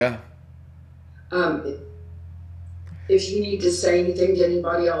Yeah. Um, if you need to say anything to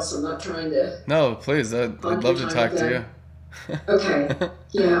anybody else, I'm not trying to No, please. I'd hog your love to time talk to again. Okay,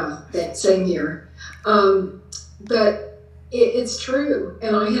 you. yeah, that same here. Um, but it's true,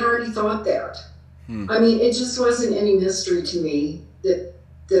 and I had already thought that. Hmm. I mean, it just wasn't any mystery to me that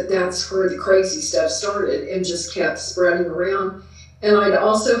that's where the crazy stuff started and just kept spreading around. And I'd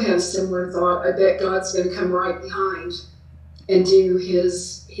also had a similar thought. I bet God's going to come right behind and do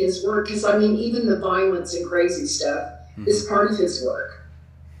his work, because I mean, even the violence and crazy stuff Hmm. is part of his work.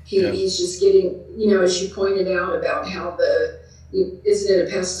 Yeah. He's just getting, as you pointed out about how isn't it a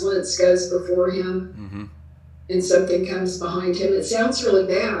pestilence goes before him Hmm. and something comes behind him. It sounds really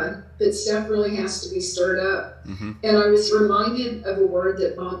bad, but stuff really has to be stirred up. Hmm. And I was reminded of a word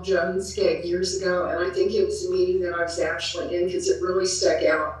that Bob Jones gave years ago, and I think it was a meeting that I was actually in because it really stuck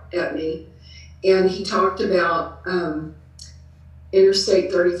out at me. And he talked about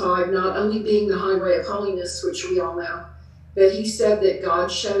Interstate 35 not only being the highway of holiness, which we all know, but he said that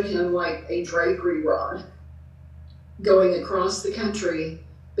God showed him like a drapery rod going across the country,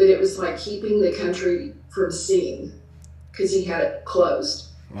 but it was like keeping the country from seeing because he had it closed.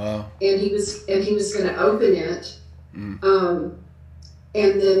 Wow. And he was going to open it, Mm.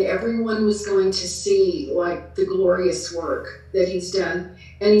 and then everyone was going to see like the glorious work that he's done.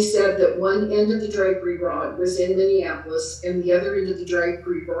 And he said that one end of the drapery rod was in Minneapolis, and the other end of the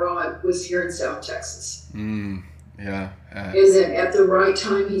drapery rod was here in South Texas. Mm. Yeah. And then at the right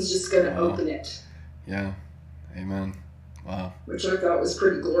time, he's just going to Wow. open it. Yeah. Amen. Wow. Which I thought was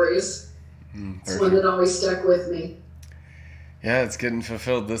pretty glorious. It's one Perfect. that always stuck with me. Yeah, it's getting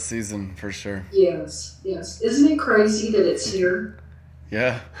fulfilled this season for sure. Yes, yes. Isn't it crazy that it's here?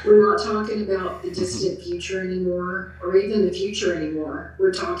 Yeah. We're not talking about the distant future anymore, or even the future anymore.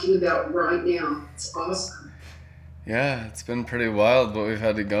 We're talking about right now. It's awesome. Yeah, it's been pretty wild what we've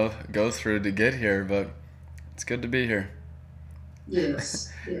had to go through to get here, but it's good to be here.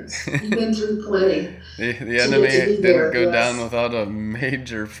 Yes, yes. You've been through plenty The to get enemy to be didn't there. go down Yes. without a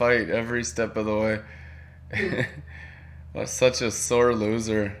major fight every step of the way. Was such a sore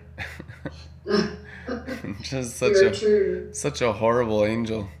loser. Just Very true. such a horrible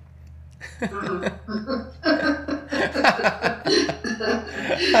angel. Uh-huh.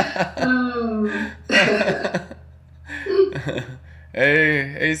 Oh.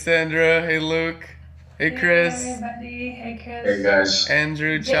 Hey Sandra, hey Luke, hey Chris, Hey everybody, hey Chris. Hey guys.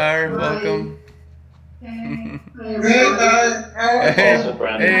 Andrew, Char, Hi. welcome. Hey. Hi, Hey everybody. guys, how are Hey, Also, you?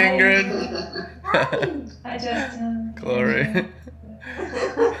 Brandon. hey Ingrid. Hi Justin. Glory. Hi,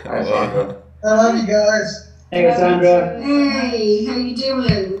 Sandra. I love you guys. Hey, Cassandra. Hey, how you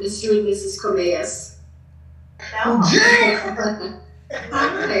doing, Mr. and Mrs. Cornelius? Jay!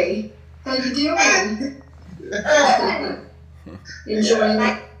 Hi, how you doing?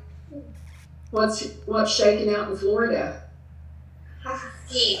 Enjoying what's shaking out in Florida?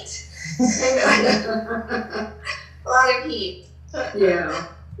 Heat. A lot of heat. Yeah,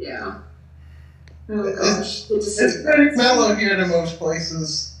 yeah. Oh gosh, good to see It's you pretty guys. mellow here to most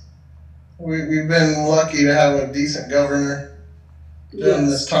places. We've been lucky to have a decent governor during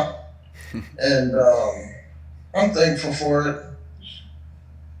this Yes. time, and I'm thankful for it.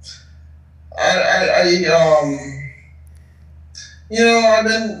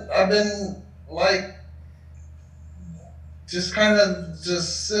 I've been like just kind of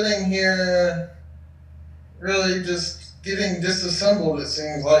just sitting here, really just getting disassembled. It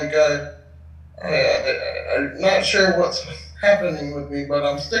seems like I'm not sure what's happening with me, but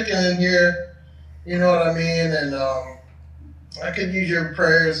I'm sticking in here. You know what I mean? And I could use your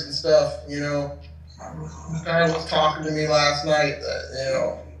prayers and stuff. God was talking to me last night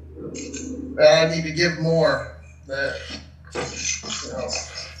that that I need to give more. That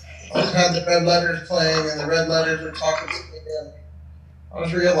I had the red letters playing, and the red letters were talking to me. And I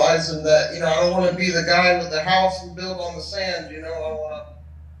was realizing that I don't want to be the guy with the house and build on the sand. I want to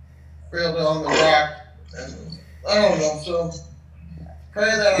build on the rock. And I don't know. So pray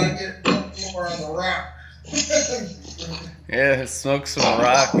that I get built more on the rock. Yeah, smoke some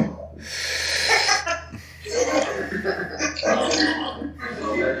rock.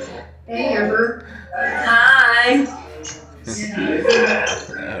 Hey, Amber. Hi. All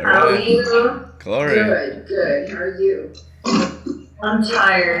How are right. you? Glory. Good, good. How are you? I'm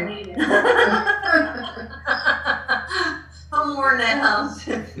tired. I'm worn out.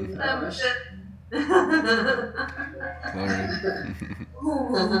 Gosh. Glory.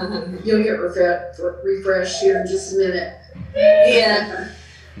 You'll get refreshed here in just a minute. Yeah.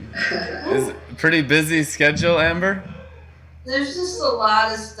 Is it a pretty busy schedule, Amber? There's just a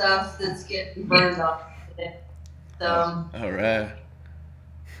lot of stuff that's getting burned off today. So All right.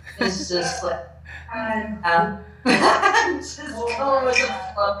 It's just like, just going with the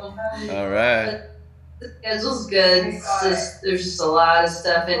flow. All right. The schedule's good. It's just, there's just a lot of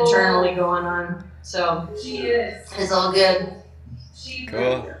stuff internally going on. So She is. it's all good. She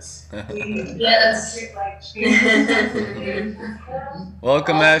Cool. Yes.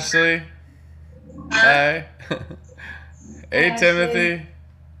 Welcome, Ashley. Hi. Hey, Ashley. Timothy.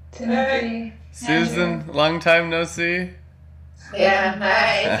 Timothy. Susan, long time no see. Yeah,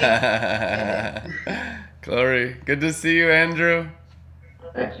 hi. Glory. Good to see you, Andrew.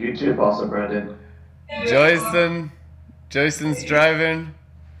 Thank you too, also Brendan. Joycen's driving.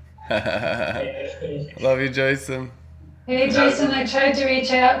 Love you, Joycen. Hey Jason, I tried to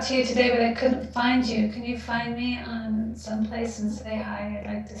reach out to you today, but I couldn't find you. Can you find me on someplace and say hi? I'd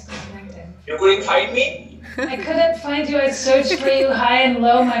like to stay connected. You couldn't find me? I couldn't find you. I searched for you high and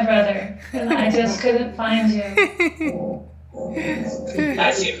low, my brother, and I just couldn't find you.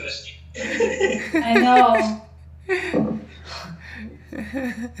 That's interesting. I know.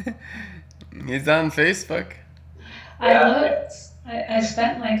 He's on Facebook. I looked. I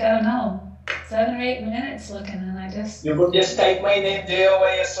spent like, I don't know, 7 or 8 minutes looking, and I just. You could just type my name,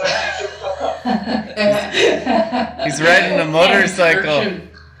 JOYS. He's riding a motorcycle.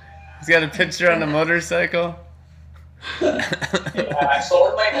 He's got a picture on a motorcycle. I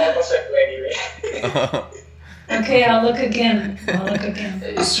sold my motorcycle anyway. Okay, I'll look again.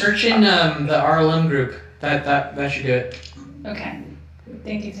 Search in the RLM group. That should do it. Okay.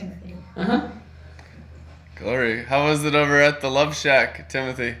 Thank you, Timothy. Glory. How was it over at the Love Shack,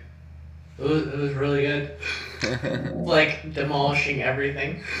 Timothy? It was really good. Like demolishing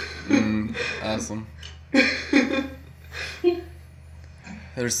everything. Awesome.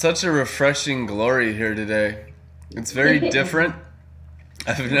 There's such a refreshing glory here today. It's very different.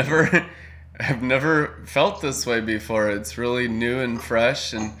 I've never felt this way before. It's really new and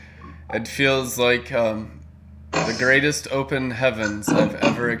fresh, and it feels like the greatest open heavens I've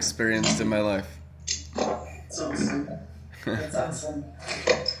ever experienced in my life. That's awesome. That's awesome.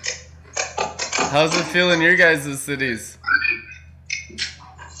 How's it feel in your guys' cities?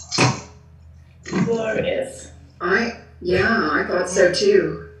 Glorious. I thought so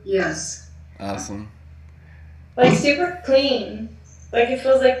too. Yes. Awesome. Like super clean. Like it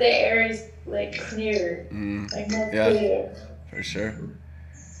feels like the air is like clear. Like more clear. For sure.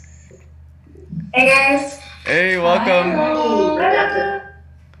 Hey guys. Hey, welcome.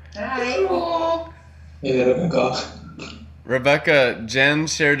 Hi. Hey, Rebecca. Rebecca, Jen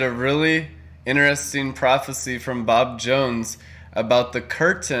shared a really interesting prophecy from Bob Jones about the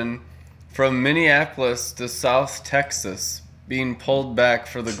curtain from Minneapolis to South Texas being pulled back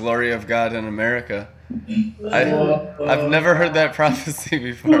for the glory of God in America. I've never heard that prophecy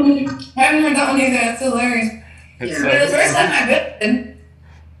before. I haven't heard that one either. That's hilarious. It's But the first time I visited,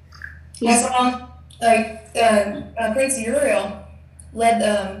 I saw like Prince Uriel led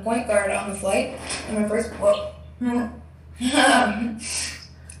the point guard on the flight, and my first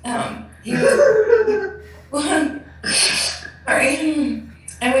he was sorry,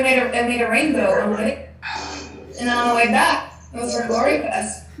 and we made a rainbow on the way, and then on the way back it was for Glory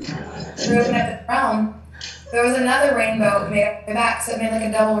Fest. We were looking at the crown. There was another rainbow made up the back, so it made like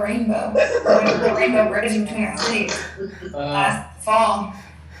a double rainbow. A rainbow bridge between our cities last fall.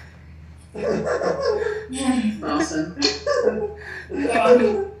 Awesome. So,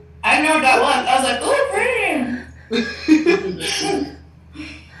 I didn't know what that was. I was like, ooh, pretty.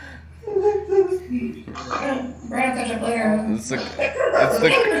 We're gonna catch up later.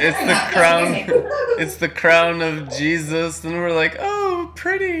 It's the crown of Jesus, and we're like, oh,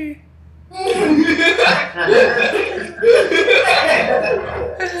 pretty.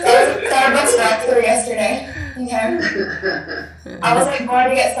 Starbucks drive-thru yesterday. Okay. I was like going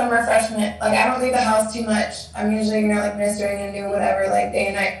to get some refreshment. Like I don't leave the house too much. I'm usually like ministering and doing whatever like day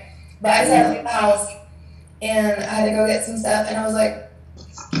and night. But I just had to leave the house and I had to go get some stuff and I was like,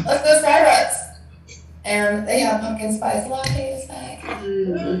 let's go Starbucks. And they have pumpkin spice lattes back.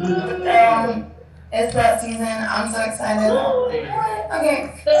 It's that season. I'm so excited.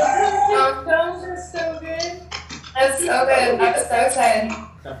 Okay. Those are so good. It's so good. I was so excited.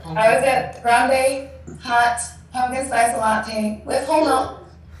 I was at grande hot pumpkin spice latte with whole milk,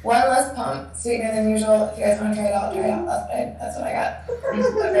 one less pump, sweetener than usual. If you guys want to try it out, try it out. That's what I got.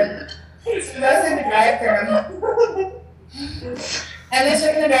 So that's in the drive-thru. And the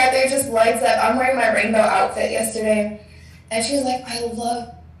chick in the drive-thru just lights up. I'm wearing my rainbow outfit yesterday, and she was like, "I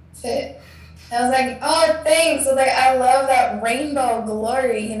love it." And I was like, "Oh, thanks." I was like, "I love that rainbow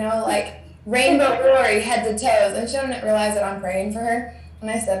glory, like rainbow glory head to toes." And she didn't realize that I'm praying for her. when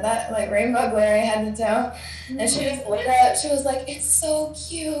I said that, like rainbow glare I had to tell. And she just lit up. She was like, it's so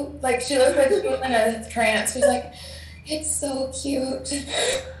cute. Like she looked like she was in a trance. She was like, it's so cute.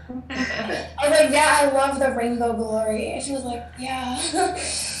 I was like, yeah, I love the rainbow glory. And she was like, yeah.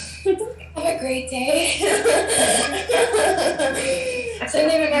 Have a great day. I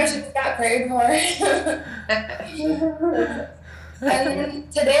didn't even know she just got prayed for. And then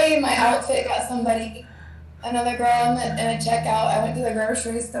today my outfit got another girl in a checkout. I went to the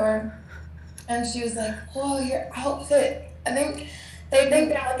grocery store and she was like, whoa, your outfit. I think they think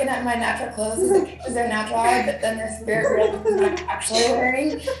they're looking at my natural clothes as their natural eye, but then their spirit really is what I'm actually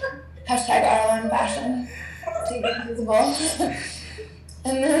wearing. Hashtag RLM fashion. To get visible.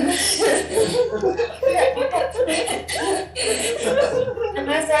 And then and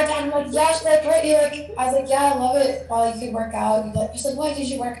I started talking like, yeah, should I pray you? Like, I was like, yeah, I love it while you could work out. She's like, why did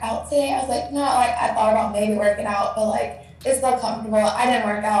you work out today? I was like, no, like I thought about maybe working out, but like it's still comfortable. I didn't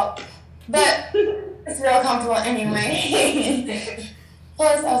work out, but it's real comfortable anyway.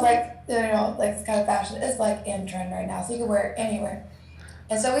 Plus, I was like, like it's kind of fashion. It's like in trend right now, so you can wear it anywhere.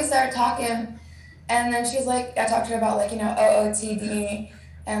 And so we started talking. And then she was like, I talked to her about like, OOTD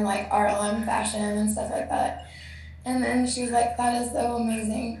and like RLM fashion and stuff like that. And then she was like, that is so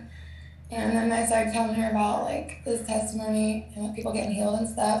amazing. And then I started telling her about like this testimony and like people getting healed and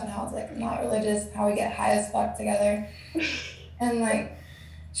stuff and how it's like not religious, how we get high as fuck together. And like,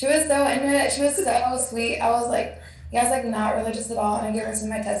 she was so into it. She was so sweet. I was like, yeah, I was like not religious at all. And I gave her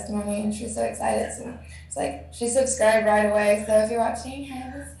some of my testimony and she was so excited. So it's like, she subscribed right away. So if you're watching,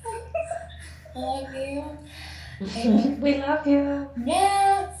 I love you. We love you.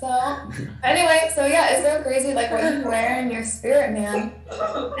 Yeah. So anyway, so yeah, it's so crazy like what you wear in your spirit, man,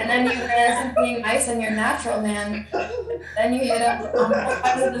 and then you wear something nice in your natural, man. Then you hit up on both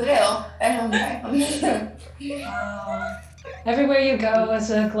sides of the veil. Wow. Everywhere you go is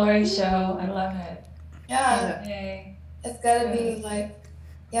a glory show. I love it. Yeah. Yay. It's gotta be like,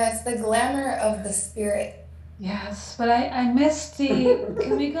 yeah, it's the glamour of the spirit. Yes, but I missed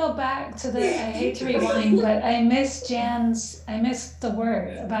can we go back to I hate to rewind, but I missed the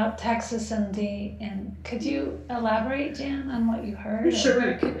word about Texas and could you elaborate, Jan, on what you heard?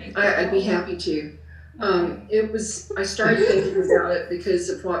 Sure, I'd be happy to. I started thinking about it because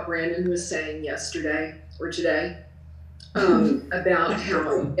of what Brandon was saying yesterday or today, about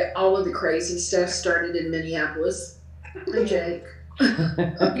how all of the crazy stuff started in Minneapolis. Hi, Jake.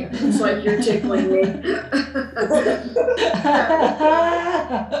 It's like you're tickling me.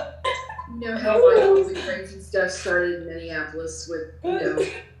 How like all the crazy stuff started in Minneapolis with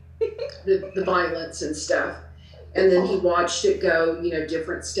the violence and stuff, and then he watched it go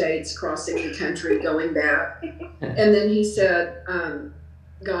different states, crossing the country, going back, and then he said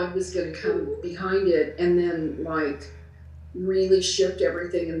God was going to come behind it and then like really shift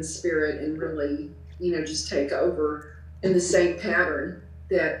everything in the spirit and really just take over in the same pattern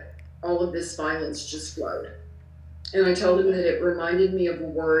that all of this violence just flowed. And I told him that it reminded me of a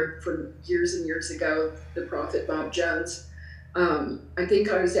word from years and years ago, the prophet Bob Jones. I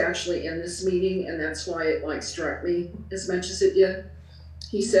think I was actually in this meeting and that's why it like struck me as much as it did.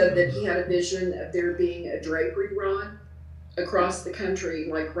 He said that he had a vision of there being a drapery rod across the country,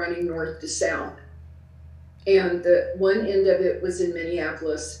 like running north to south. And the one end of it was in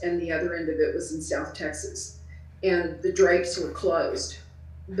Minneapolis and the other end of it was in South Texas. And the drapes were closed.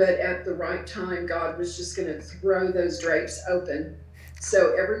 But at the right time, God was just going to throw those drapes open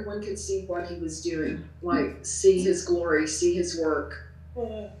so everyone could see what he was doing, like see his glory, see his work.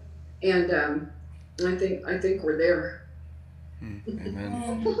 And I think we're there.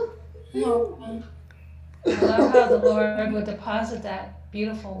 Amen. I love how the Lord would deposit that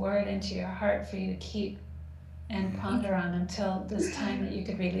beautiful word into your heart for you to keep and ponder on until this time that you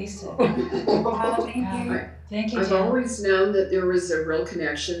could release it. Thank you. I've always known that there was a real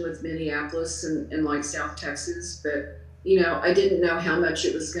connection with Minneapolis and like South Texas, but I didn't know how much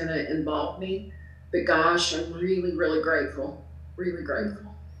it was going to involve me. But gosh, I'm really, really grateful. Really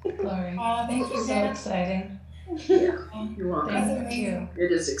grateful. Glory. Thank you. So exciting. Yeah, you're welcome. Thank you.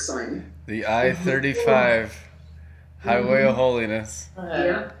 It is exciting. The I-35 Highway of Holiness.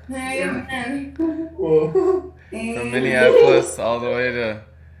 Yeah. Amen. From Minneapolis all the way to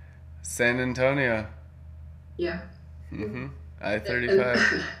San Antonio. Yeah.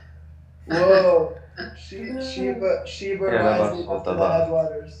 I-35. Whoa. Sheba rises off the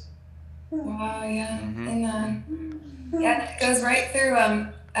headwaters. Wow, yeah. And yeah, it goes right through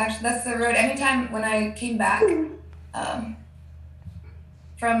actually that's the road. Anytime when I came back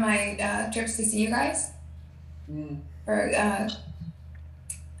from my church to see you guys for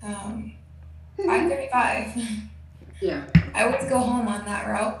I-35. Yeah. I always go home on that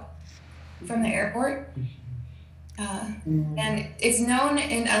route from the airport. And it's known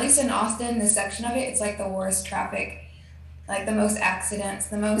at least in Austin, this section of it, it's like the worst traffic, like the most accidents,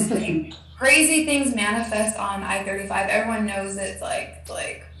 the most crazy things manifest on I-35. Everyone knows it's like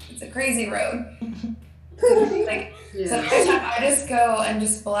it's a crazy road. Like, so every time I just go and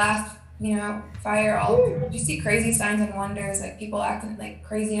just blast, fire all, you see crazy signs and wonders, like people acting like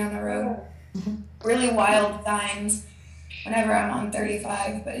crazy on the road, really wild signs whenever I'm on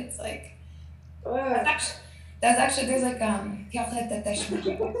 35, but it's like, that's actually, there's like,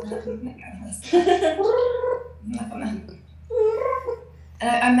 and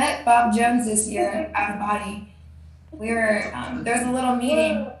I met Bob Jones this year out of body. We were, there was a little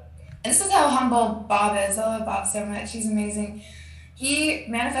meeting, and this is how humble Bob is. I love Bob so much. He's amazing. He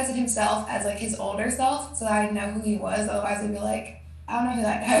manifested himself as like his older self so that I know who he was. Otherwise, I'd be like, I don't know who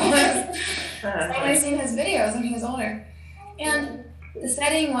that guy was. So I've only seen his videos when he was older. And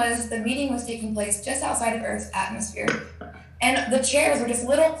the meeting was taking place just outside of Earth's atmosphere. And the chairs were just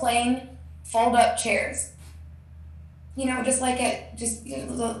little plain fold-up chairs. Just like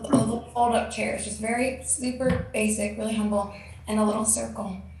little fold-up chairs, just very super basic, really humble, and a little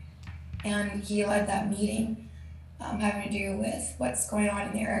circle. And he led that meeting having to do with what's going on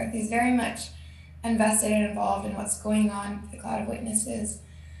in the Earth. He's very much invested and involved in what's going on with the Cloud of Witnesses.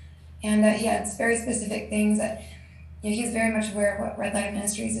 And he had very specific things that he's very much aware of what Red Letter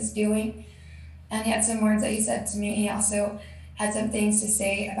Ministries is doing. And he had some words that he said to me. He also had some things to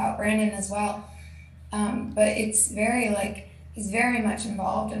say about Brandon as well. But it's he's very much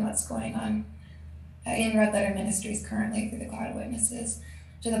involved in what's going on in Red Letter Ministries currently through the Cloud of Witnesses,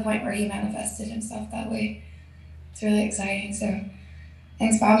 to the point where he manifested himself that way. It's really exciting. So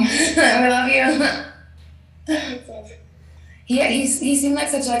thanks, Bob. We love you. He seemed like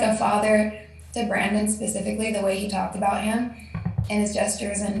such like a father to Brandon specifically. The way he talked about him and his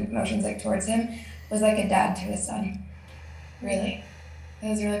gestures and motions like towards him was like a dad to his son. Really. It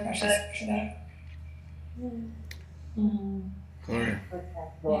was really precious for that. Glory.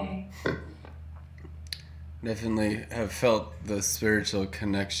 Definitely have felt the spiritual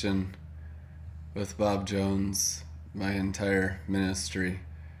connection with Bob Jones my entire ministry,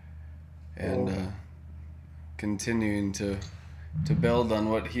 and continuing to build on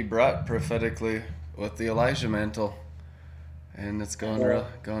what he brought prophetically with the Elijah mantle, and it's going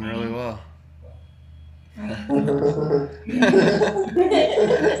really well.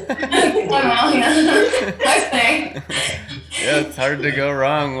 Yeah, it's hard to go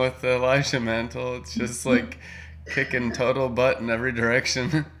wrong with the Elijah mantle. It's just like kicking total butt in every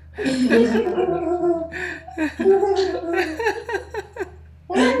direction.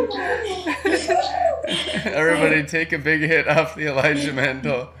 Everybody take a big hit off the Elijah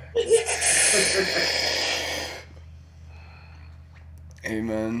mantle.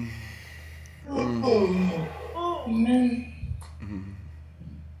 Amen. Amen.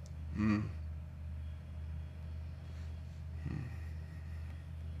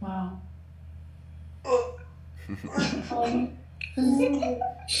 Wow. Oh. Holy.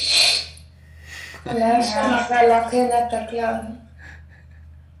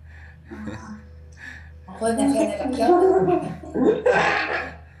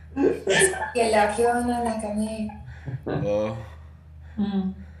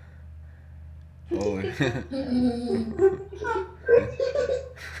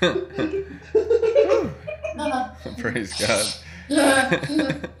 Praise God.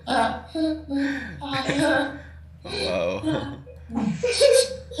 Wow.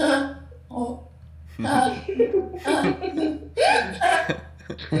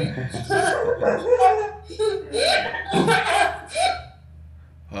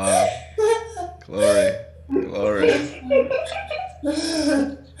 Wow. Glory. Glory.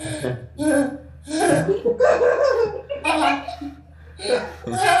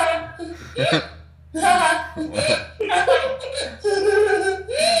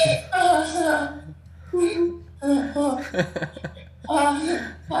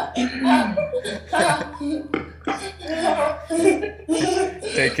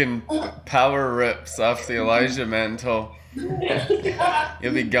 Taking power rips off the Elijah mantle.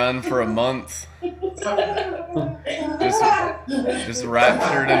 You'll be gone for a month. Just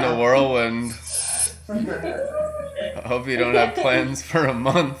raptured in a whirlwind. I hope you don't have plans for a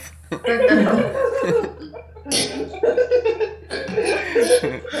month.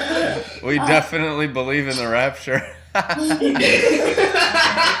 We definitely believe in the rapture.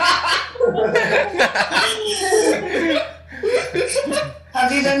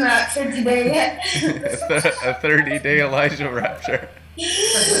 Have you been raptured today yet? A 30-day Elijah rapture.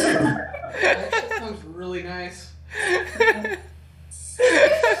 That sounds really nice.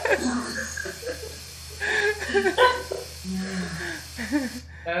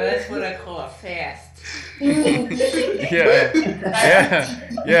 Now that's what I call a fast.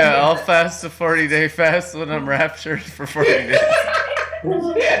 Yeah. I'll fast a 40-day fast when I'm raptured for 40 days.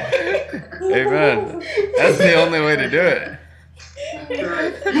 Amen. That's the only way to do it.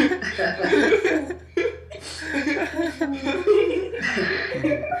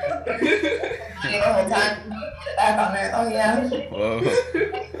 The whole time. Back on there. Oh yeah. Whoa.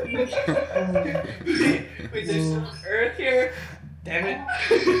 Wait, there's some earth here? Damn it.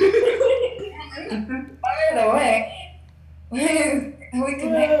 Fire the way. We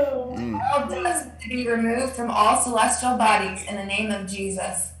can make all dust to be removed from all celestial bodies in the name of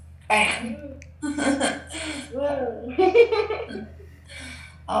Jesus. Bam.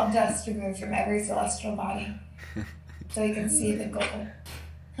 All dust removed from every celestial body, so you can see the gold.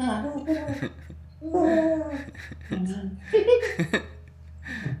 Huh.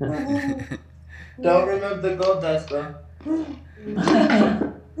 Don't remove the gold dust, though.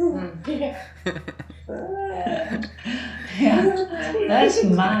 Yeah, that's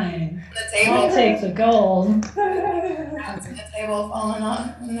mine. The table. I'll take the gold. That's the table falling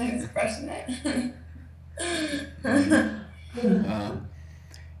on, and I was brushing it.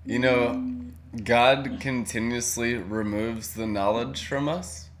 God continuously removes the knowledge from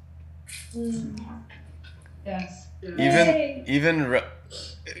us. Yes.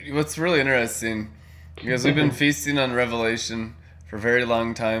 What's really interesting, because we've been feasting on Revelation for a very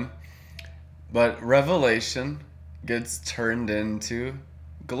long time, but Revelation gets turned into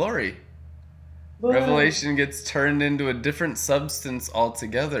glory. Revelation gets turned into a different substance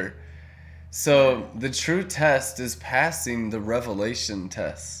altogether. So the true test is passing the revelation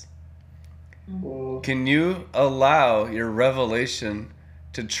test. Can you allow your revelation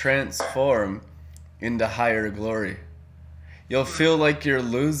to transform into higher glory? You'll feel like you're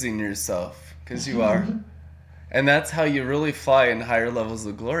losing yourself, because you are. And that's how you really fly in higher levels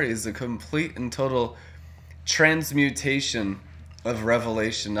of glory, is a complete and total transmutation of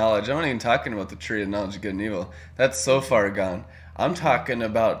revelation knowledge. I'm not even talking about the tree of knowledge of good and evil. That's so far gone. I'm talking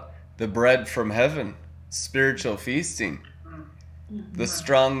about the bread from heaven, spiritual feasting, the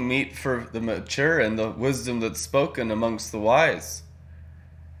strong meat for the mature, and the wisdom that's spoken amongst the wise.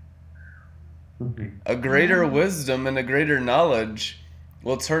 A greater wisdom and a greater knowledge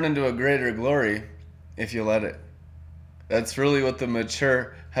will turn into a greater glory if you let it. That's really what the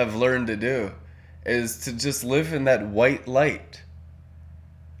mature have learned to do, is to just live in that white light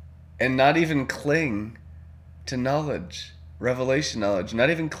and not even cling to knowledge, revelation knowledge, not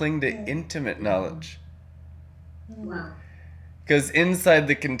even cling to intimate knowledge. Wow. Because inside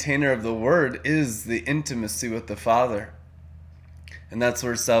the container of the Word is the intimacy with the Father. And that's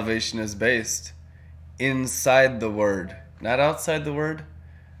where salvation is based. Inside the Word. Not outside the Word.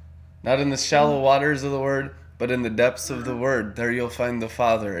 Not in the shallow waters of the Word, but in the depths of the Word. There you'll find the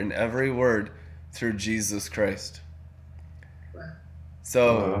Father in every word through Jesus Christ.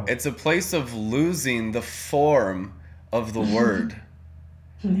 So it's a place of losing the form of the Word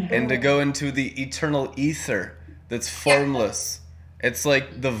and to go into the eternal ether that's formless. It's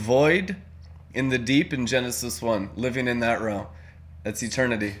like the void in the deep in Genesis 1, living in that realm. That's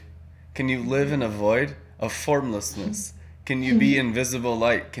eternity. Can you live in a void of formlessness? Can you be invisible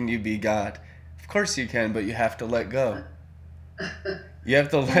light? Can you be God? Of course you can, but you have to let go. You have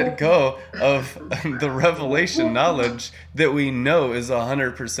to let go of the revelation knowledge that we know is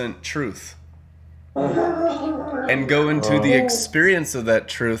 100% truth. And go into the experience of that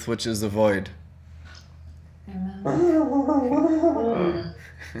truth, which is a void. Amen.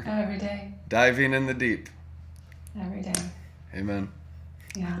 Every day. Diving in the deep. Every day. Amen.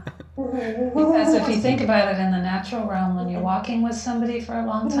 Yeah. Because if you think about it in the natural realm, when you're walking with somebody for a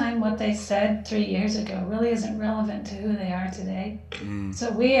long time, what they said 3 years ago really isn't relevant to who they are today.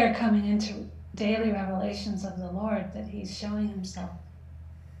 So we are coming into daily revelations of the Lord, that He's showing Himself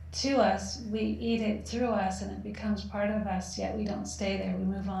to us. We eat it through us and it becomes part of us, yet we don't stay there. We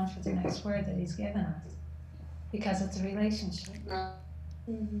move on for the next word that He's given us because it's a relationship.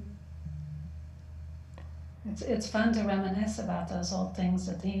 It's fun to reminisce about those old things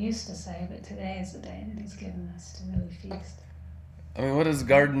that He used to say, but today is the day that He's given us to really feast. I mean, what does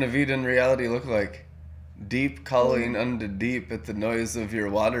Garden of Eden reality look like? Deep calling unto deep at the noise of your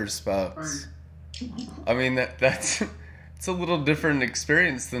water spouts. I mean, that's it's a little different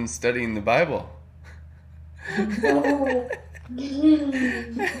experience than studying the Bible.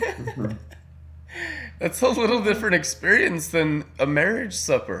 That's a little different experience than a marriage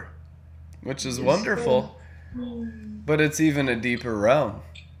supper, which is wonderful, but it's even a deeper realm.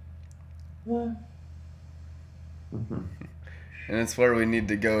 And it's where we need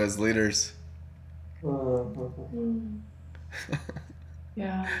to go as leaders.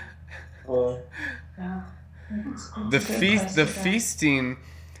 Yeah. Yeah. The feasting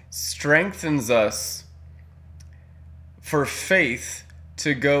strengthens us for faith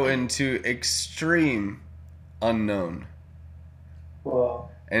to go into extreme unknown. Wow.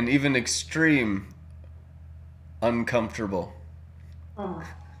 And even extreme uncomfortable.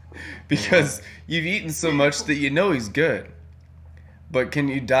 Because you've eaten so much that you know he's good. But can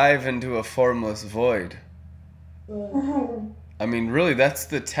you dive into a formless void? I mean, really, that's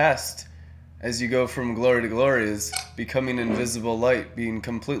the test as you go from glory to glory, is becoming invisible light, being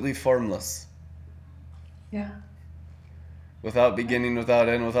completely formless. Yeah. Without beginning, without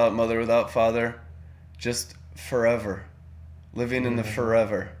end, without mother, without father. Just forever. Living in the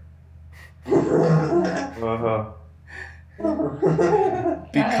forever. I'd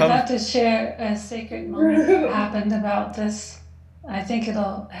love to share a sacred moment that happened about this. I think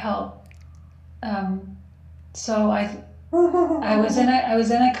it'll help. So I was in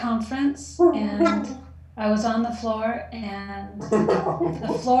a conference, and I was on the floor, and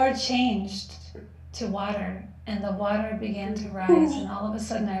the floor changed to water, and the water began to rise, and all of a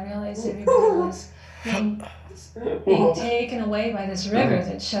sudden I realized everybody was being taken away by this river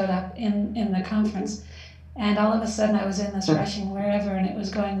that showed up in the conference. And all of a sudden I was in this rushing wherever, and it was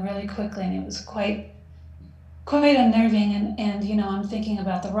going really quickly, and it was quite unnerving, and you know, I'm thinking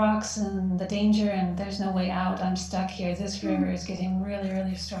about the rocks and the danger, and there's no way out. I'm stuck here. This river is getting really,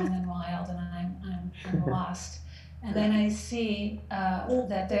 really strong and wild, and I'm lost. And then I see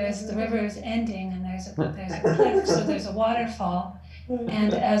that the river is ending, and there's a cliff, so there's a waterfall.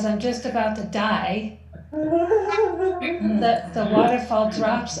 And as I'm just about to die, the waterfall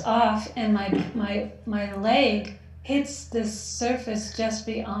drops off, and my leg hits this surface just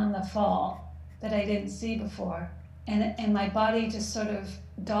beyond the fall that I didn't see before, and my body just sort of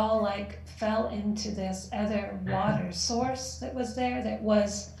doll-like fell into this other water source that was there, that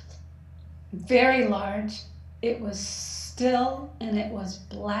was very large. It was still, and it was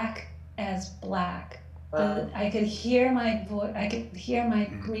black as black. I could hear my voice. I could hear my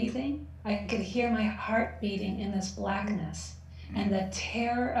breathing. I could hear my heart beating in this blackness, and the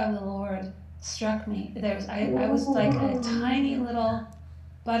terror of the Lord struck me. I was like a tiny little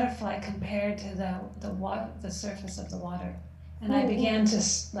butterfly compared to the surface of the water, and I began to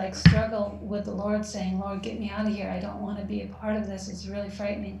like struggle with the Lord, saying, "Lord, get me out of here. I don't want to be a part of this. It's really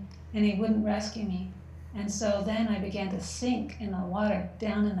frightening." And He wouldn't rescue me. And so then I began to sink in the water,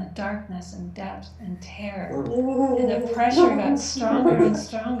 down in the darkness and depth and terror. And the pressure got stronger and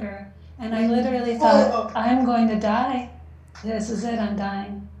stronger. And I literally thought, I'm going to die. This is it, I'm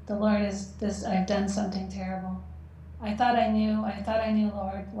dying. The Lord is this, I've done something terrible. I thought I knew,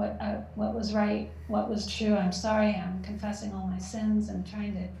 Lord, what was right, what was true. I'm sorry, I'm confessing all my sins and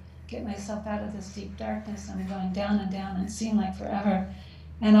trying to get myself out of this deep darkness. I'm going down and down, and it seemed like forever.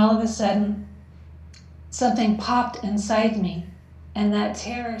 And all of a sudden, something popped inside me, and that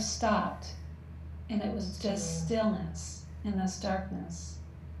terror stopped, and it was just stillness in this darkness.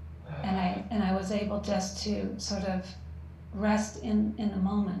 And I was able just to sort of rest in the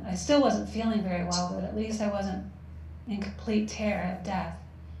moment. I still wasn't feeling very well, but at least I wasn't in complete terror of death.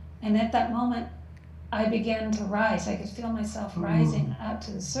 And at that moment, I began to rise. I could feel myself rising up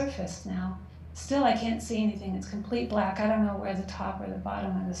to the surface now. Still, I can't see anything. It's complete black. I don't know where the top or the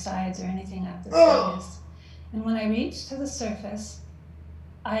bottom or the sides or anything of this thing is. And when I reached to the surface,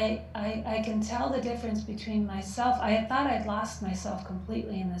 I can tell the difference between myself. I had thought I'd lost myself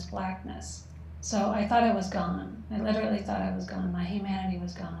completely in this blackness. So I thought I was gone. I literally thought I was gone. My humanity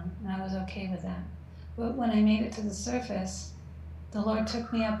was gone, and I was okay with that. But when I made it to the surface, the Lord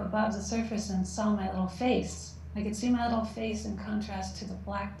took me up above the surface and saw my little face. I could see my little face in contrast to the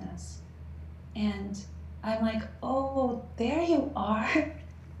blackness. And I'm like, oh, there you are.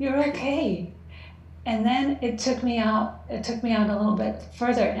 You're okay. And then it took me out a little bit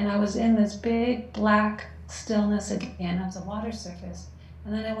further, and I was in this big black stillness again of the water surface.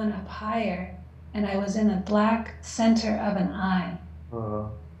 And then I went up higher, and I was in the black center of an eye.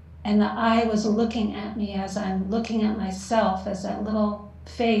 And the eye was looking at me as I'm looking at myself as that little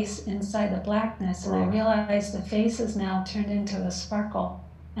face inside the blackness. And I realized the face is now turned into a sparkle.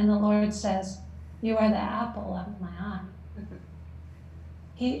 And the Lord says, "You are the apple of my eye."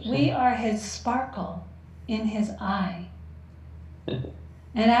 We are His sparkle in His eye. And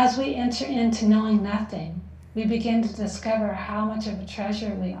as we enter into knowing nothing, we begin to discover how much of a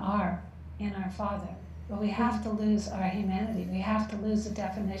treasure we are in our Father. But we have to lose our humanity. We have to lose the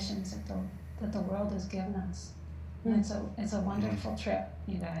definitions that the world has given us. And it's a wonderful trip,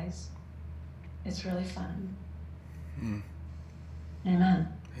 you guys. It's really fun. Amen.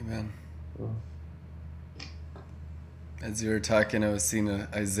 Amen. As you were talking, I was seeing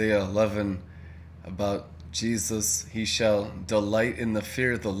Isaiah 11 about Jesus. He shall delight in the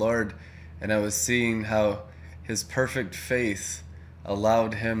fear of the Lord. And I was seeing how his perfect faith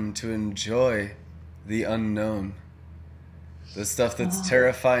allowed him to enjoy the unknown. The stuff that's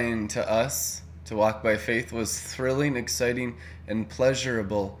terrifying to us, to walk by faith, was thrilling, exciting, and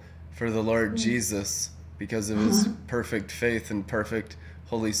pleasurable for the Lord Jesus because of his perfect faith and perfect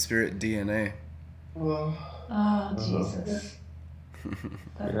Holy Spirit DNA. Oh, Jesus.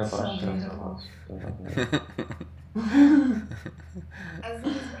 That's so beautiful.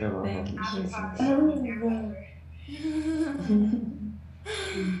 Thank you,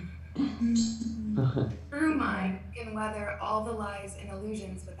 True mind can weather all the lies and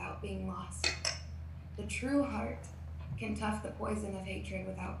illusions without being lost. The true heart can tough the poison of hatred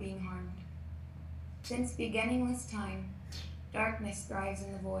without being harmed. Since beginningless time, darkness thrives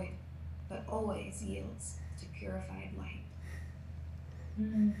in the void, but always yields to purified light.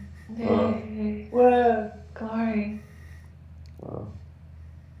 Yay. Wow. Glory. Wow.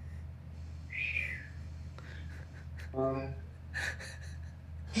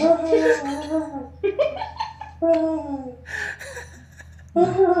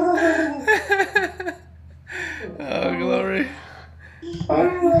 Oh, glory. I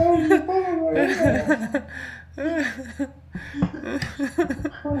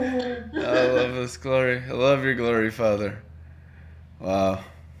love this glory. I love your glory, Father. Wow.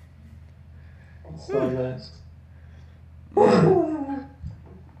 So nice.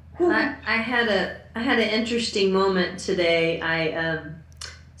 I had an interesting moment today. I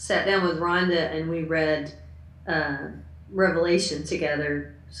sat down with Rhonda and we read Revelation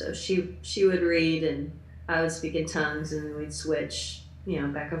together. So she would read and I would speak in tongues, and then we'd switch,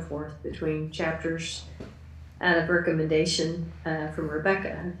 back and forth between chapters out of recommendation from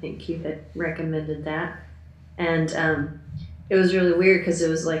Rebecca. I think you had recommended that. And it was really weird because it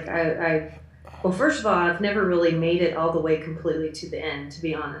was like well, first of all, I've never really made it all the way completely to the end, to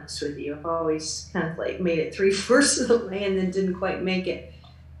be honest with you. I've always kind of like made it 3/4 of the way and then didn't quite make it.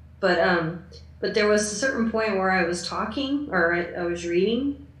 But there was a certain point where I was talking or I was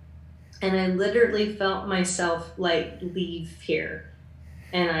reading, and I literally felt myself like leave here.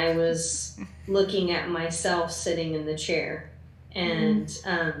 And I was looking at myself sitting in the chair, and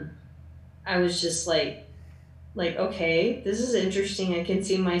I was just like, okay, this is interesting. I can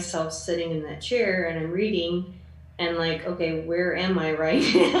see myself sitting in that chair and I'm reading and like, okay, where am I right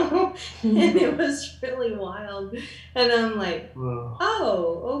now? And it was really wild. And I'm like,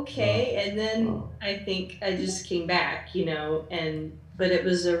 oh, okay. And then I think I just came back, but it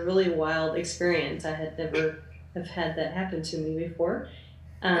was a really wild experience. I had never have had that happen to me before.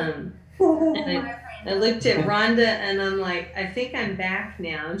 And I looked at Rhonda and I'm like, I think I'm back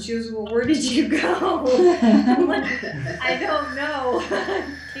now. And she was, well, where did you go? I'm like, I don't know. I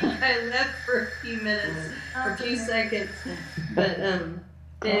think I left for a few minutes, for a few seconds. But anyway,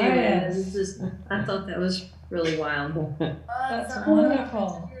 it was just, I thought that was really wild. That's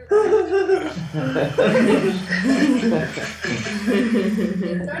wonderful. It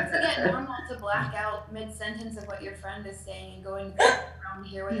starts to get normal to black out mid-sentence of what your friend is saying and going around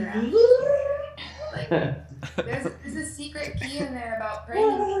here with your action. Like, there's a secret key in there about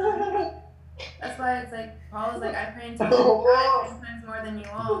praying. That's why it's like, Paul is like, I pray in tongues 5 times more than you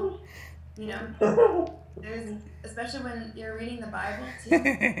all. There's, especially when you're reading the Bible too.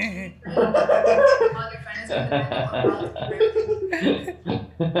 While your friend is reading the Bible,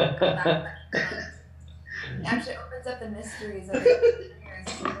 it actually opens up the mysteries of the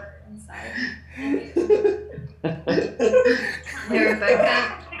inside. Hey,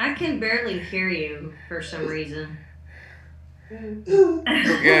 Rebecca, I can barely hear you for some reason. You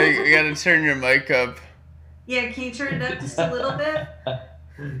gotta turn your mic up. Yeah, can you turn it up just a little bit?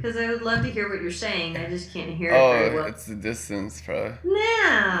 Because I would love to hear what you're saying. I just can't hear it very well. It's the distance, probably.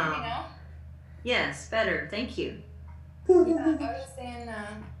 Now. Yes, better. Thank you. I was saying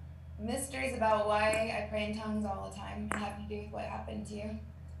mysteries about why I pray in tongues all the time and have to do with what happened to you.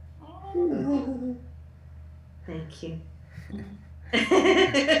 Thank you.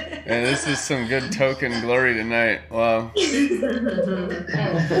 And this is some good token glory tonight. Wow.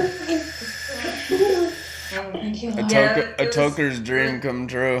 Thank you, A Lord. toker's dream come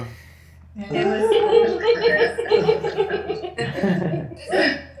true. The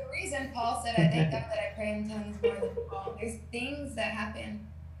reason Paul said, I thank God that I pray in tongues more than Paul, there's things that happen.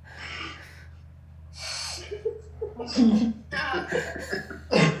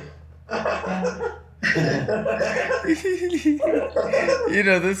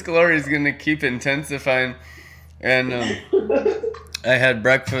 This glory is going to keep intensifying. And I had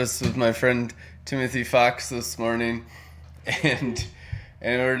breakfast with my friend Timothy Fox this morning, and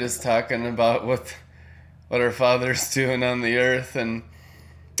we were just talking about what our Father's doing on the earth, and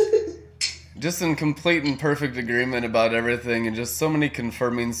just in complete and perfect agreement about everything, and just so many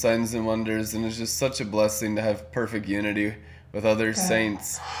confirming signs and wonders, and it's just such a blessing to have perfect unity with other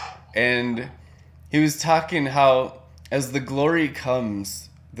saints. And he was talking how as the glory comes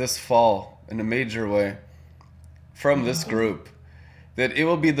this fall in a major way from this group, that it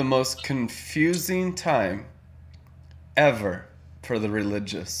will be the most confusing time ever for the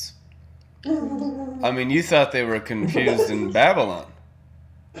religious. I mean, you thought they were confused in Babylon.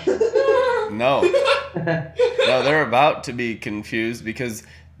 No, they're about to be confused because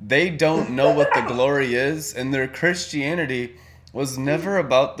they don't know what the glory is, and their Christianity was never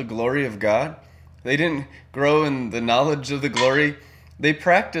about the glory of God. They didn't grow in the knowledge of the glory. They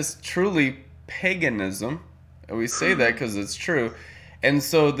practiced truly paganism, and we say that because it's true. And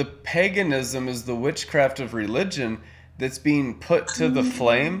so the paganism is the witchcraft of religion that's being put to the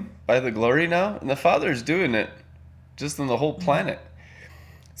flame by the glory now, and the Father's doing it just on the whole planet.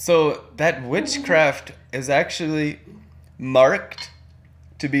 So that witchcraft is actually marked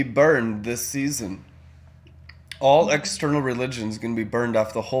to be burned this season. All external religion is going to be burned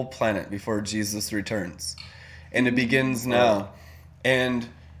off the whole planet before Jesus returns. And it begins now. And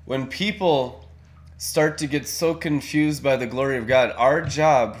when people start to get so confused by the glory of God, our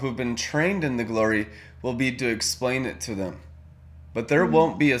job, who've been trained in the glory, will be to explain it to them. But there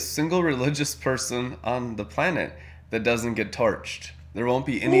won't be a single religious person on the planet that doesn't get torched. There won't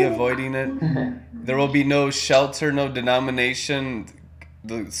be any avoiding it. There will be no shelter, no denomination.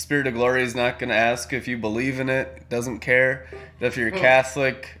 The Spirit of Glory is not going to ask if you believe in it. It doesn't care if you're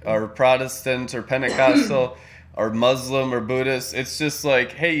Catholic or Protestant or Pentecostal or Muslim or Buddhist. It's just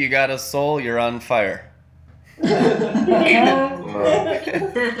like, hey, you got a soul, you're on fire. Glory.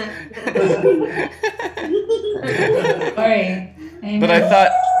 Amen. But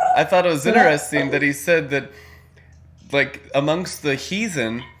I thought it was interesting that he said that, like, amongst the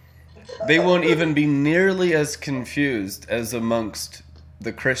heathen, they won't even be nearly as confused as amongst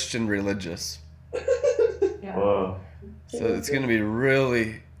the Christian religious. Yeah. Whoa. So it's going to be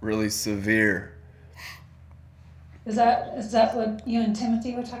really, really severe. Is that what you and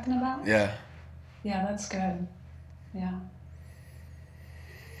Timothy were talking about? Yeah. Yeah, that's good. Yeah.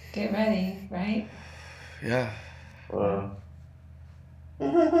 Get ready, right? Yeah. Wow.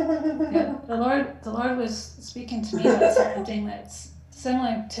 Yeah. The Lord was speaking to me about something that's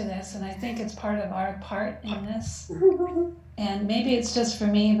similar to this, and I think it's part of our part in this. And maybe it's just for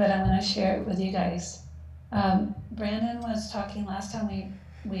me, but I'm going to share it with you guys. Brandon was talking last time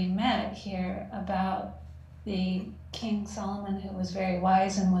we met here about the King Solomon, who was very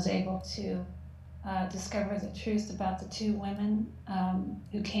wise and was able to discover the truth about the two women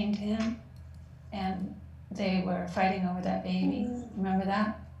who came to him, and they were fighting over that baby. Remember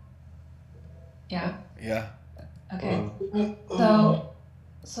that? Yeah. Yeah. Okay.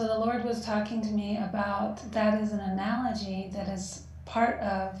 So the Lord was talking to me about that as an analogy that is part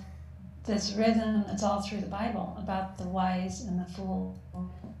of this rhythm that's all through the Bible about the wise and the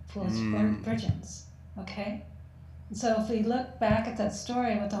foolish virgins. Okay? And so if we look back at that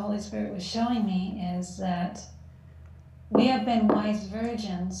story, what the Holy Spirit was showing me is that we have been wise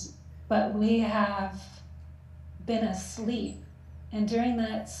virgins, but we have been asleep. And during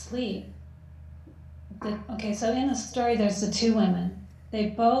that sleep, so in the story there's the two women. They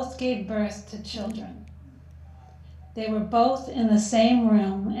both gave birth to children. They were both in the same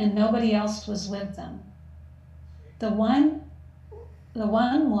room and nobody else was with them. The one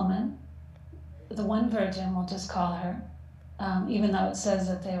woman, the one virgin, we'll just call her, even though it says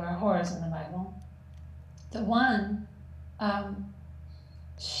that they were whores in the Bible. The one,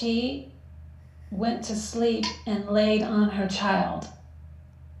 she went to sleep and laid on her child,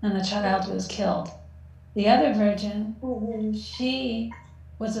 and the child was killed. The other virgin, she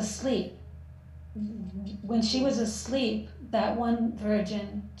was asleep. When she was asleep, that one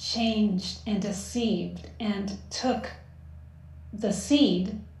virgin changed and deceived and took the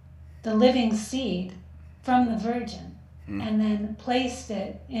seed, the living seed, from the virgin, and then placed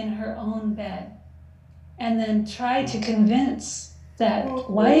it in her own bed, and then tried to convince that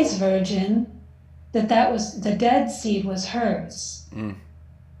wise virgin that was the dead seed was hers.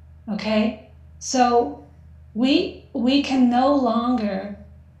 Okay? So we can no longer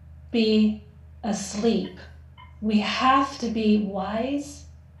be asleep. We have to be wise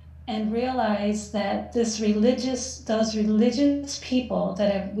and realize that those religious people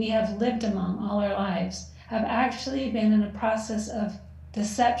that we have lived among all our lives have actually been in a process of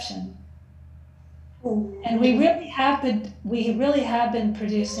deception. And we really have been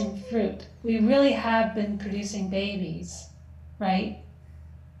producing fruit. We really have been producing babies, right?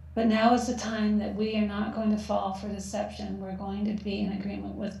 But now is the time that we are not going to fall for deception. We're going to be in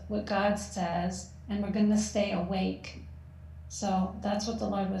agreement with what God says, and we're going to stay awake. So that's what the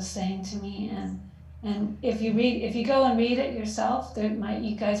Lord was saying to me. And if you go and read it yourself,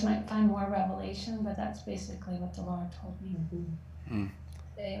 you guys might find more revelation, but that's basically what the Lord told me.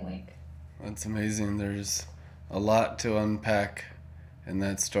 Stay awake. That's amazing. There's a lot to unpack in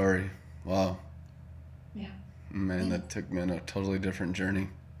that story. Wow. Yeah. Man, that took me on a totally different journey.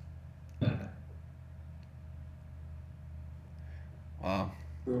 Wow.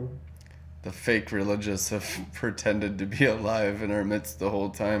 The fake religious have pretended to be alive in our midst the whole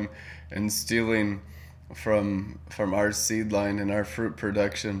time and stealing from our seed line and our fruit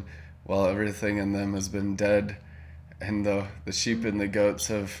production while everything in them has been dead, and the sheep and the goats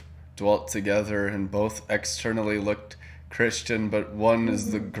have dwelt together and both externally looked Christian, but one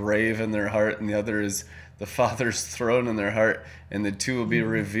is the grave in their heart and the other is the Father's throne in their heart, and the two will be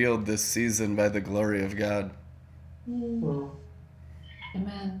revealed this season by the glory of God. Amen.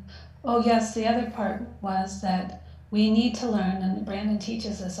 Oh yes, the other part was that we need to learn, and Brandon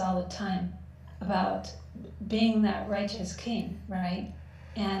teaches us all the time, about being that righteous king, right?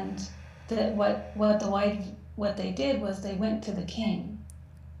 And that what they did was they went to the king,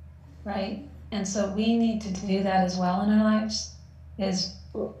 right? And so we need to do that as well in our lives. Is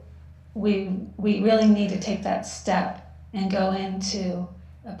we really need to take that step and go into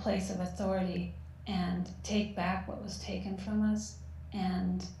a place of authority and take back what was taken from us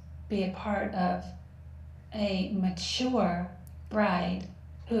and be a part of a mature bride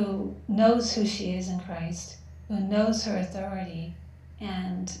who knows who she is in Christ, who knows her authority,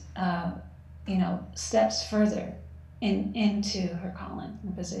 and steps further into her calling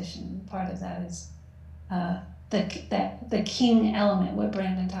and position. Part of that is the king element, what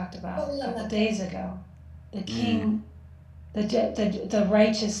Brandon talked about a couple days ago. The king, the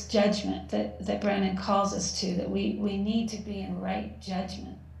righteous judgment that Brandon calls us to, that we need to be in right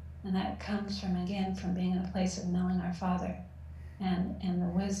judgment. And that comes from being in a place of knowing our Father and the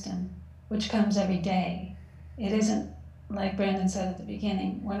wisdom, which comes every day. It isn't, like Brandon said at the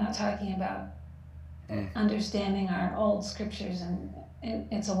beginning, we're not talking about understanding our old scriptures, and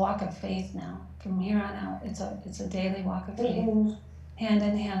it's a walk of faith now. From here on out, it's a daily walk of faith, hand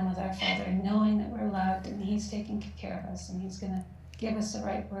in hand with our Father, knowing that we're loved and He's taking care of us and He's going to give us the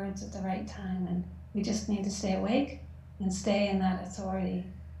right words at the right time. And we just need to stay awake and stay in that authority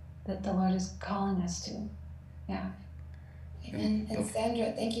that the Lord is calling us to. Yeah. Amen. And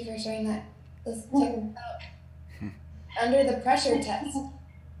Sandra, thank you for sharing that. Let's check it out. Under the pressure test,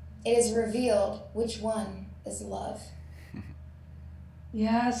 it is revealed which one is love.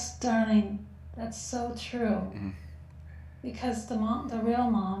 Yes, darling, that's so true. Because the real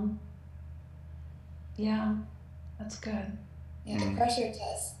mom, yeah, that's good. Yeah, the pressure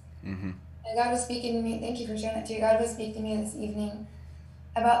test. And God was speaking to me, thank you for sharing that too. God was speaking to me this evening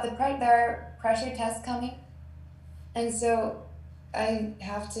about there are pressure tests coming. And so I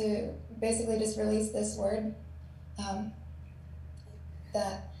have to basically just release this word,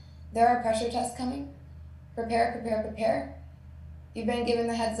 that there are pressure tests coming. Prepare, prepare, prepare. You've been given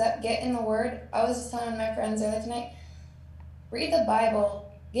the heads up. Get in the Word. I was just telling my friends earlier tonight, read the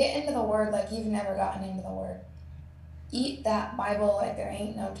Bible. Get into the Word like you've never gotten into the Word. Eat that Bible like there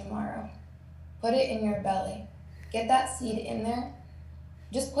ain't no tomorrow. Put it in your belly. Get that seed in there.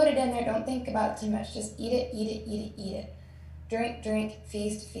 Just put it in there. Don't think about it too much. Just eat it, eat it, eat it, eat it. Drink, drink,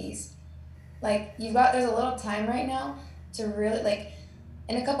 feast, feast. Like, there's a little time right now to really,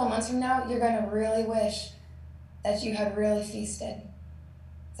 in a couple months from now, you're going to really wish that you had really feasted.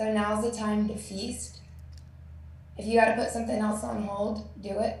 So now's the time to feast. If you got to put something else on hold,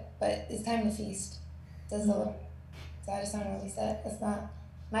 do it. But it's time to feast. Says the Lord. So I just want to release that. That's not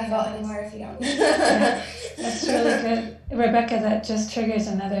my fault anymore if you don't. That's really good. Rebecca, that just triggers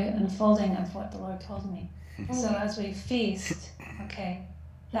another unfolding of what the Lord told me. So as we feast, okay,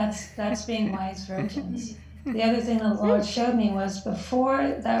 that's being wise virgins. The other thing the Lord showed me was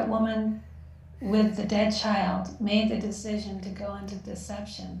before that woman with the dead child made the decision to go into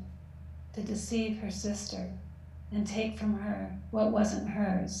deception, to deceive her sister and take from her what wasn't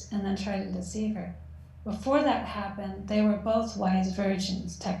hers and then try to deceive her. Before that happened, they were both wise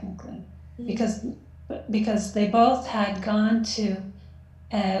virgins, technically, because they both had gone to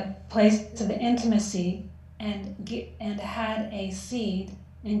a place of intimacy and had a seed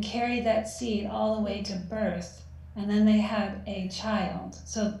and carried that seed all the way to birth, and then they had a child.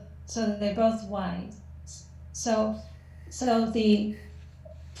 So they're both wise. So the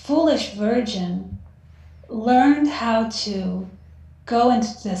foolish virgin learned how to go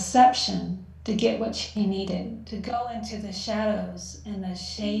into deception to get what she needed, to go into the shadows and the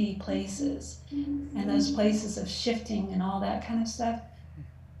shady places and those places of shifting and all that kind of stuff.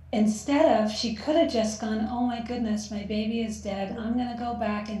 Instead of, she could have just gone, oh my goodness, my baby is dead. I'm going to go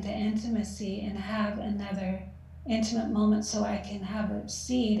back into intimacy and have another intimate moment so I can have a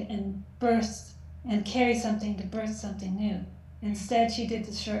seed and birth and carry something to birth something new. Instead, she did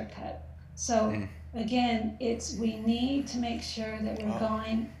the shortcut. So again, we need to make sure that we're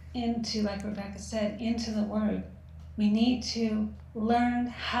going into, like Rebecca said, into the Word. We need to learn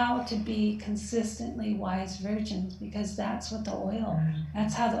how to be consistently wise virgins, because that's what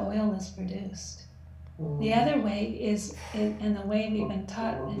that's how the oil is produced. The other way is, and the way we've been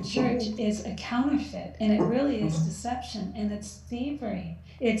taught in church, is a counterfeit, and it really is deception, and it's thievery.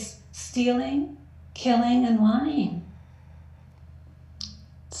 It's stealing, killing, and lying.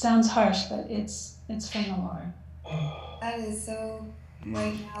 Sounds harsh, but it's from the Lord. That is so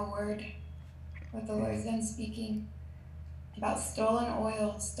right now word, what the Lord's been speaking about: stolen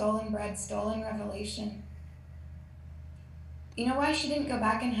oil, stolen bread, stolen revelation. You know why she didn't go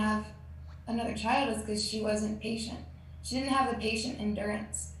back and have another child is because she wasn't patient. She didn't have the patient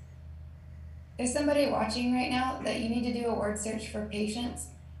endurance. There's somebody watching right now that you need to do a word search for patience,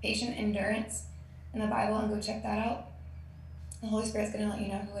 patient endurance in the Bible, and go check that out. The Holy Spirit's going to let you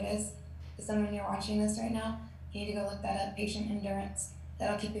know who it is. To someone you're watching this right now, you need to go look that up, patient endurance.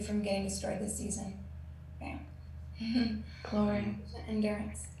 That'll keep you from getting destroyed this season. Bam. Glory. Patient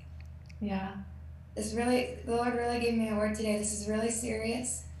endurance. Yeah. The Lord really gave me a word today. This is really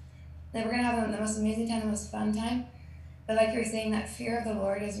serious. That we're going to have the most amazing time, the most fun time. But like you're saying, that fear of the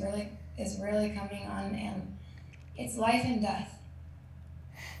Lord is really coming on, and it's life and death.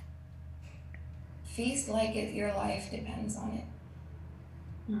 Feast like your life depends on it.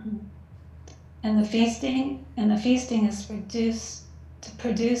 Mm-hmm. And the feasting is to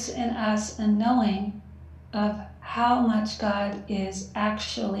produce in us a knowing of how much God is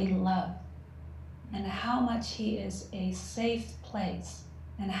actually love, and how much He is a safe place,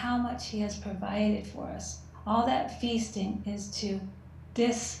 and how much He has provided for us. All that feasting is to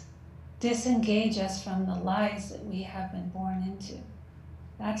disengage us from the lies that we have been born into.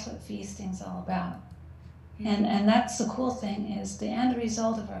 That's what feasting's all about. And that's the cool thing, is the end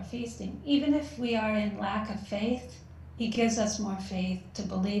result of our feasting. Even if we are in lack of faith, He gives us more faith to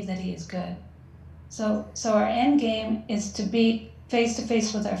believe that He is good. So our end game is to be face to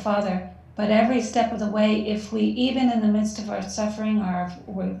face with our Father. But every step of the way, if we, even in the midst of our suffering, or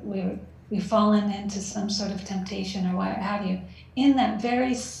we've fallen into some sort of temptation or what have you, in that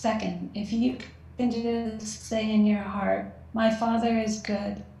very second, if you can just say in your heart, my Father is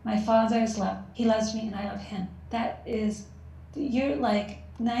good, my Father is love, He loves me and I love Him, you're like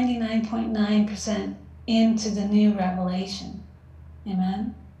 99.9% into the new revelation.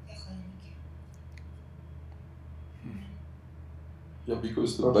 Amen? Yeah,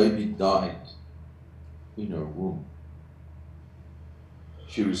 because the baby died in her womb.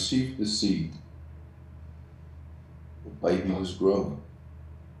 She received the seed. The baby was growing,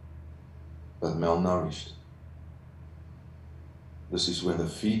 but malnourished. This is where the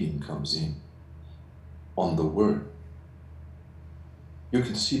feeding comes in, on the Word. You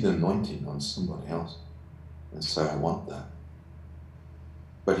can see the anointing on somebody else and say, I want that.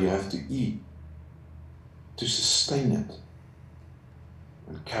 But you have to eat to sustain it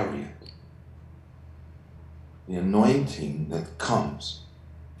and carry it. The anointing that comes,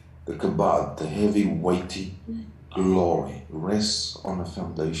 the kabod, the heavy, weighty glory, rests on a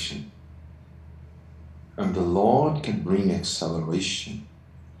foundation. And the Lord can bring acceleration,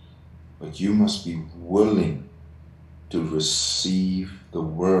 but you must be willing to receive the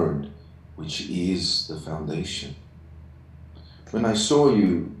Word, which is the foundation. When I saw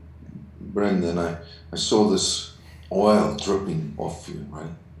you, Brendan, I saw this oil dripping off you, right?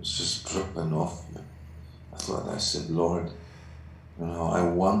 It's just dripping off you. I said, Lord, I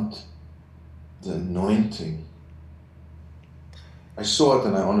want the anointing. I saw it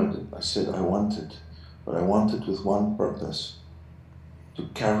and I honored it. I said, I want it, but I want it with one purpose: to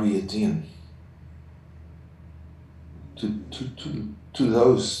carry it in to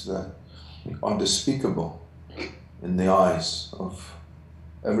those that are despicable in the eyes of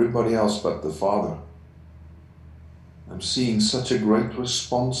everybody else but the Father. I'm seeing such a great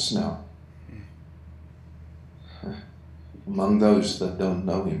response now among those that don't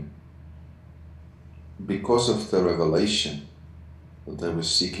know Him, because of the revelation that they were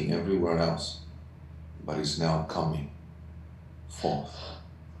seeking everywhere else, but is now coming forth.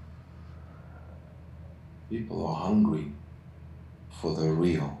 People are hungry for the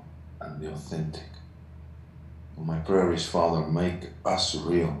real and the authentic. My prayer is, Father, make us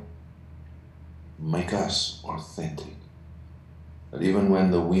real. Make us authentic. That even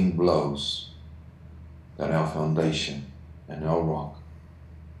when the wind blows, that our foundation and our rock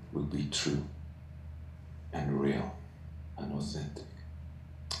will be true and real and authentic.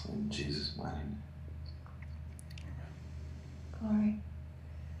 In Jesus' mighty name. Glory.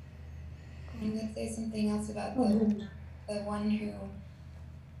 I'm going to say something else about the one who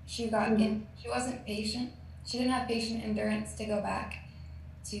she wasn't patient. She didn't have patient endurance to go back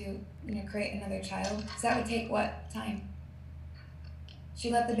to create another child. So that would take what time? She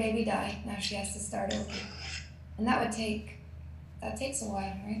let the baby die. Now she has to start over, and that takes a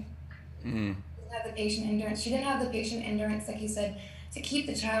while, right? Mm. She didn't have the patient endurance. She didn't have the patient endurance, like you said, to keep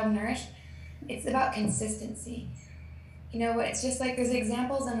the child nourished. It's about consistency. It's just like there's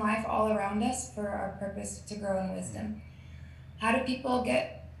examples in life all around us for our purpose to grow in wisdom. How do people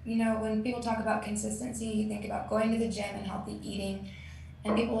get, when people talk about consistency, you think about going to the gym and healthy eating,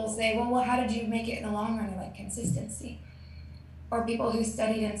 and people will say, well, how did you make it in the long run? They're like, consistency. Or people who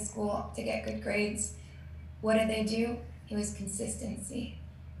studied in school to get good grades, what did they do? It was consistency,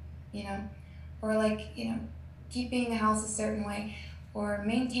 or keeping the house a certain way, or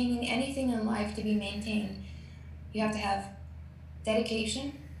maintaining anything in life to be maintained. You have to have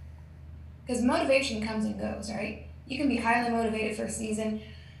dedication, because motivation comes and goes, right? You can be highly motivated for a season,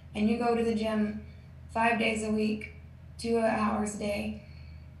 and you go to the gym 5 days a week, 2 hours a day,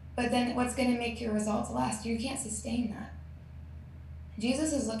 but then what's going to make your results last? You can't sustain that.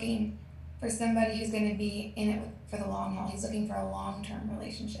 Jesus is looking for somebody who's going to be in it for the long haul. He's looking for a long-term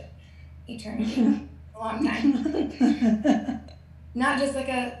relationship, eternity, a long time. Not just like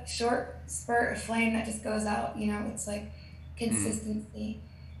a short spurt of flame that just goes out, it's like consistency.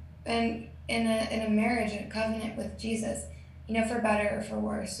 And in a marriage, a covenant with Jesus, for better or for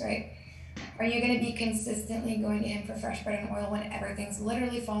worse, right? Are you going to be consistently going to him for fresh bread and oil when everything's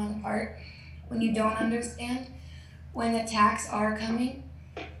literally falling apart, when you don't understand, when the attacks are coming,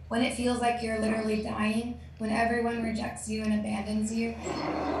 when it feels like you're literally dying, when everyone rejects you and abandons you,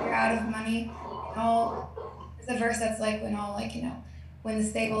 you're out of money, there's a verse that's like when the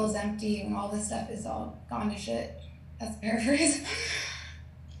stable is empty and all this stuff is all gone to shit. That's paraphrase.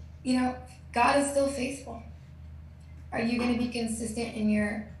 God is still faithful. Are you going to be consistent in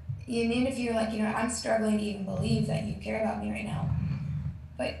even if you're like, I'm struggling to even believe that you care about me right now,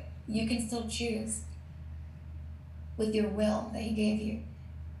 but you can still choose with your will that he gave you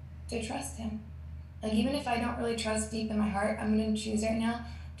to trust him. Like, even if I don't really trust deep in my heart, I'm going to choose right now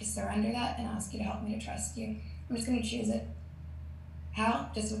to surrender that and ask you to help me to trust you. I'm just going to choose it. How?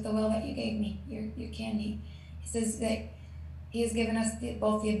 Just with the will that you gave me, your candy. He says that he has given us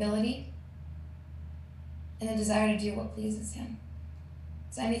both the ability and the desire to do what pleases him.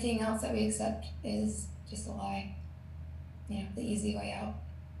 So anything else that we accept is just a lie, the easy way out.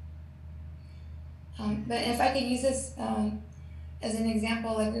 But if I could use this as an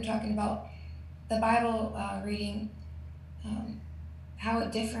example, like we're talking about the Bible reading, how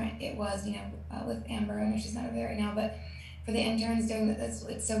different it was, with Amber. I know she's not over there right now, but for the interns doing this,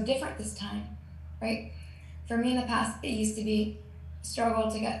 it's so different this time, right? For me in the past, it used to be a struggle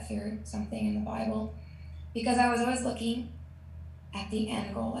to get through something in the Bible because I was always looking at the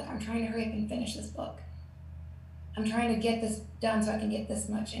end goal. Like, I'm trying to hurry up and finish this book. I'm trying to get this done so I can get this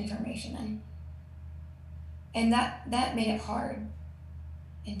much information in. And that made it hard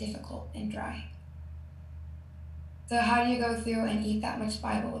and difficult and dry. So how do you go through and eat that much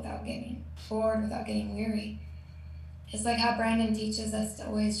Bible without getting bored, without getting weary? It's like how Brandon teaches us to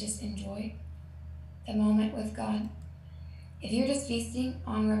always just enjoy the moment with God. If you're just feasting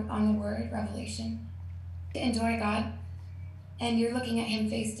on the word, revelation, to enjoy God, and you're looking at him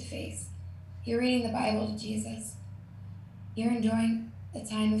face to face, you're reading the Bible to Jesus, you're enjoying the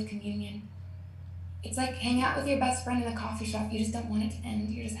time of communion. It's like hang out with your best friend in a coffee shop. You just don't want it to end.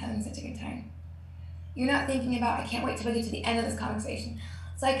 You're just having such a good time. You're not thinking about, I can't wait till we get to the end of this conversation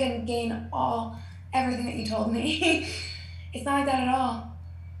so I can gain everything that you told me. It's not like that at all.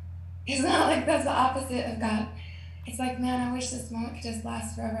 It's not like that's the opposite of God. It's like, man, I wish this moment could just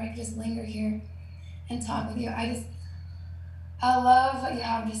last forever. I could just linger here and talk with you. I love what you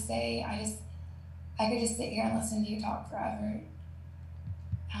have to say. I could just sit here and listen to you talk forever.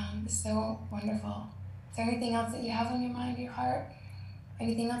 It's so wonderful. Is there anything else that you have on your mind, your heart?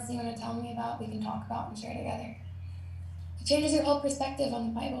 Anything else you want to tell me about, we can talk about and share together? It changes your whole perspective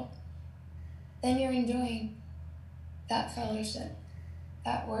on the Bible. Then you're enjoying that fellowship,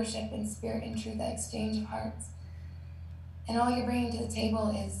 that worship in spirit and truth, that exchange of hearts. And all you're bringing to the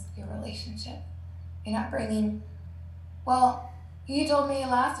table is your relationship. You're not bringing, well, you told me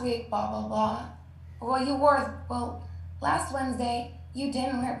last week, blah, blah, blah. last Wednesday you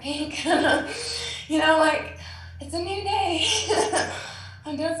didn't wear pink. You know, like, it's a new day.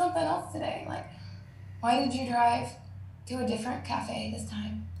 I'm doing something else today. Like, why did you drive to a different cafe this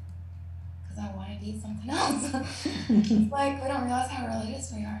time? Because I wanted to eat something else. It's like, we don't realize how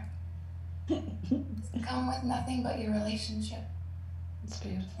religious we are. It's come with nothing but your relationship. It's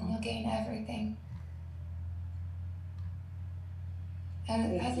beautiful. And you'll gain everything.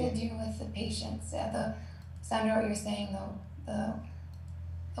 And it has to do with the patience. Yeah, Sandra, what you're saying,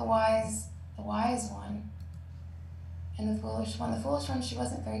 the wise one and the foolish one. The foolish one, she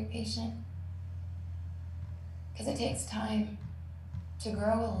wasn't very patient. Because it takes time to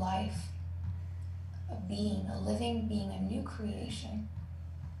grow a life, a being, a living being, a new creation,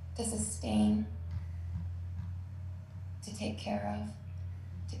 to sustain, to take care of,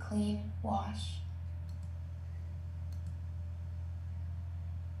 to clean, wash,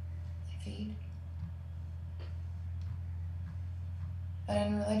 to feed. But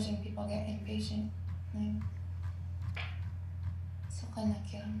in religion, people get impatient.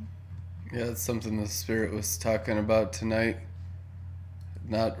 Yeah, it's something the Spirit was talking about tonight.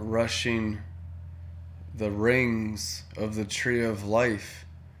 Not rushing the rings of the tree of life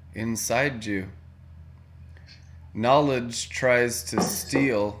inside you. Knowledge tries to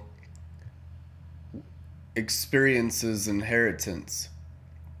steal experiences, inheritance.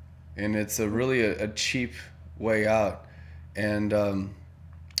 And it's really a cheap way out. And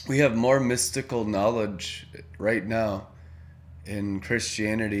we have more mystical knowledge right now in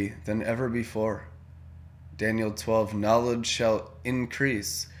Christianity than ever before. Daniel 12, knowledge shall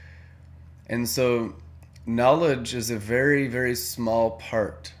increase. And so knowledge is a very, very small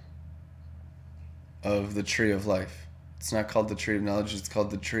part of the tree of life. It's not called the tree of knowledge, it's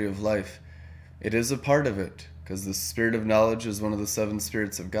called the tree of life. It is a part of it, because the spirit of knowledge is one of the 7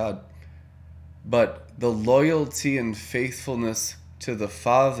 spirits of God. But the loyalty and faithfulness to the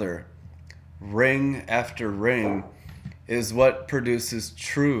Father, ring after ring, is what produces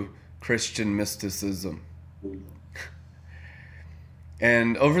true Christian mysticism.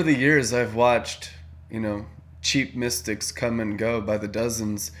 And over the years, I've watched, cheap mystics come and go by the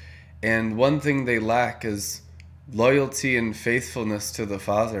dozens. And one thing they lack is loyalty and faithfulness to the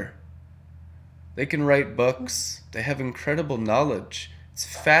Father. They can write books. They have incredible knowledge. It's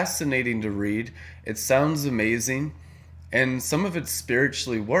fascinating to read. It sounds amazing. And some of it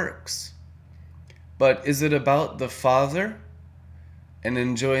spiritually works. But is it about the Father and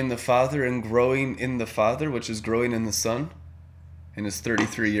enjoying the Father and growing in the Father, which is growing in the Son in his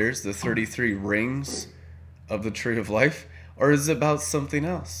 33 years, the 33 rings of the tree of life? Or is it about something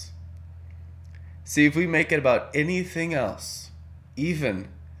else? See, if we make it about anything else, even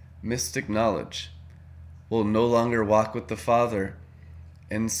mystic knowledge, we'll no longer walk with the Father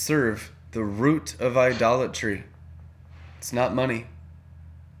and serve the root of idolatry. It's not money.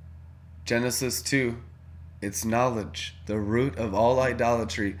 Genesis 2, it's knowledge. The root of all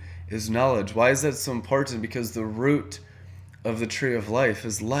idolatry is knowledge. Why is that so important? Because the root of the tree of life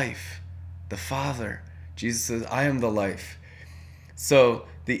is life, the Father. Jesus says, I am the life. So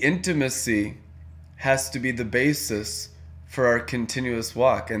the intimacy has to be the basis for our continuous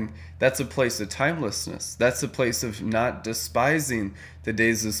walk. And that's a place of timelessness. That's a place of not despising the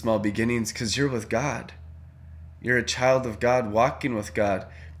days of small beginnings, because you're with God. You're a child of God walking with God.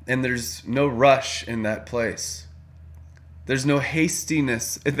 And there's no rush in that place. There's no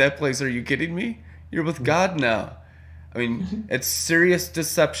hastiness in that place. Are you kidding me? You're with God now. I mean, it's serious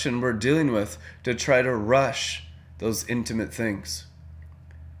deception we're dealing with to try to rush those intimate things.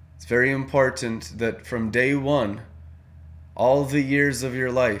 It's very important that from day one, all the years of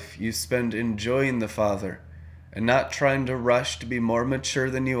your life you spend enjoying the Father and not trying to rush to be more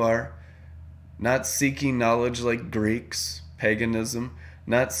mature than you are, not seeking knowledge like Greeks, paganism,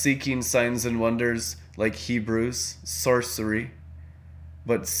 not seeking signs and wonders like Hebrews, sorcery,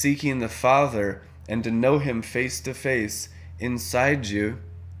 but seeking the Father and to know him face to face inside you,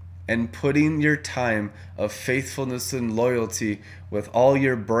 and putting your time of faithfulness and loyalty with all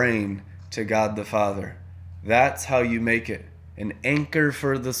your brain to God the Father. That's how you make it an anchor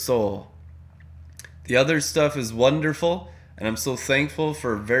for the soul. The other stuff is wonderful, and I'm so thankful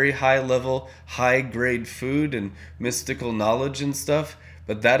for very high level, high grade food and mystical knowledge and stuff,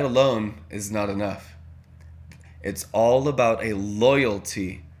 but that alone is not enough. It's all about a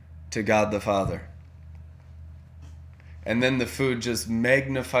loyalty to God the Father. And then the food just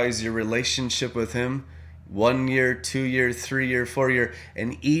magnifies your relationship with him. 1 year, 2 year, 3 year, 4 year,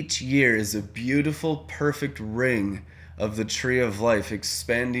 and each year is a beautiful, perfect ring of the tree of life,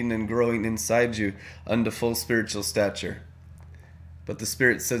 expanding and growing inside you unto full spiritual stature. But the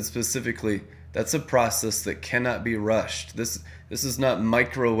Spirit said specifically, That's a process that cannot be rushed. This is not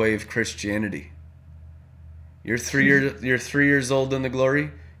microwave Christianity. You're 3 years old in the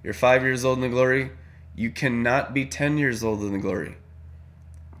glory. You're 5 years old in the glory. You cannot be 10 years old in the glory.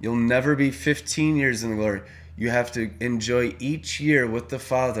 You'll never be 15 years in the glory. You have to enjoy each year with the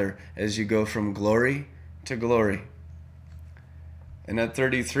Father as you go from glory to glory. And at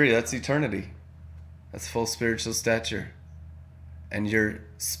 33, that's eternity. That's full spiritual stature. And your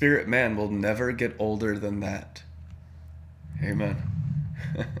spirit man will never get older than that. Amen.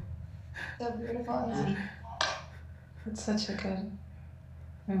 So beautiful. Yeah. That's such a good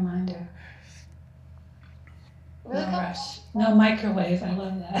reminder. No rush. No microwave. I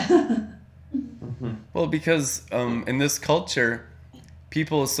love that. Well, because in this culture,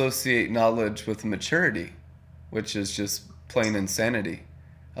 people associate knowledge with maturity, which is just plain insanity.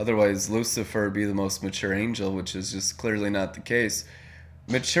 Otherwise, Lucifer would be the most mature angel, which is just clearly not the case.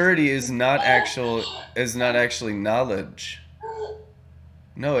 Maturity is not actually knowledge.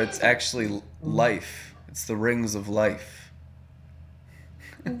 No, it's actually life. It's the rings of life.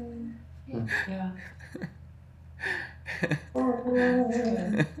 Yeah.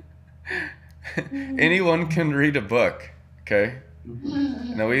 Anyone can read a book, okay?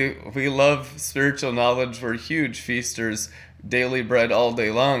 Now we love spiritual knowledge. We're huge feasters, daily bread all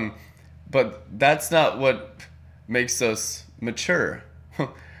day long, but that's not what makes us mature.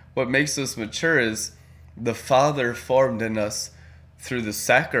 What makes us mature is the Father formed in us through the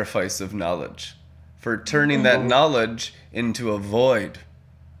sacrifice of knowledge, for turning that knowledge into a void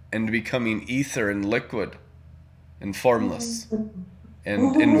and becoming ether and liquid and formless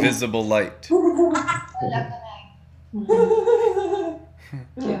and invisible light.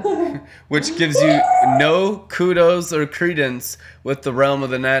 Which gives you no kudos or credence with the realm of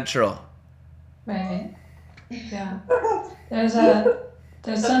the natural. Right. Yeah. There's something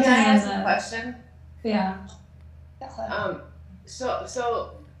can I ask in a the question? yeah.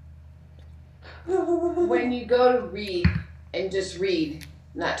 So when you go to read and just read,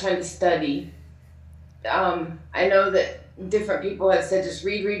 not trying to study, I know that different people have said just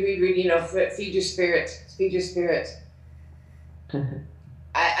read, you know, feed your spirit.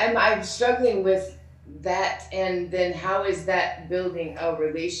 I'm struggling with that, and then how is that building a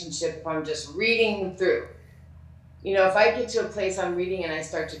relationship if I'm just reading through? You know, if I get to a place I'm reading and I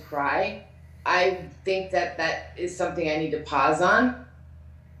start to cry, I think that is something I need to pause on,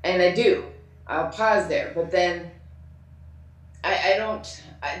 and I do. I'll pause there, but then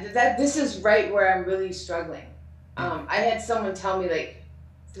this is right where I'm really struggling. I had someone tell me like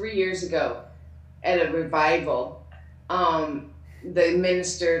 3 years ago at a revival, the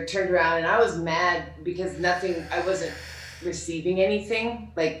minister turned around and I was mad because I wasn't receiving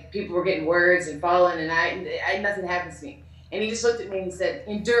anything. Like people were getting words and following and I nothing happened to me. And he just looked at me and he said,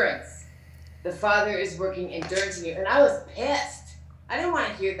 endurance. The Father is working endurance in you. And I was pissed. I didn't want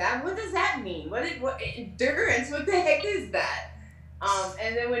to hear that. What does that mean? What endurance? What the heck is that?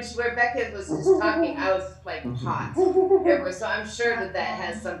 And then when Rebecca was just talking, I was like hot. So I'm sure that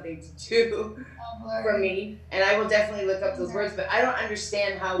has something to do for me. And I will definitely look up those words, but I don't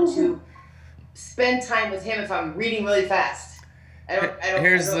understand how to spend time with him if I'm reading really fast.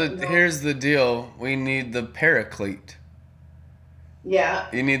 Here's the deal. We need the paraclete. Yeah.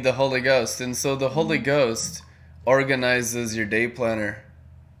 You need the Holy Ghost. And so the Holy Ghost organizes your day planner.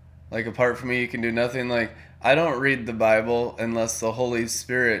 Like apart from me, you can do nothing. Like I don't read the Bible unless the Holy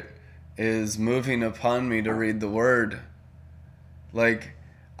Spirit is moving upon me to read the Word. Like,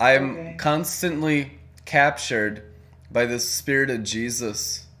 I'm constantly captured by the Spirit of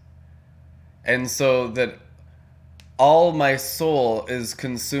Jesus. And so that all my soul is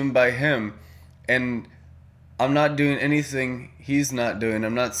consumed by Him. And I'm not doing anything He's not doing.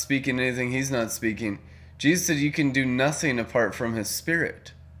 I'm not speaking anything He's not speaking. Jesus said you can do nothing apart from His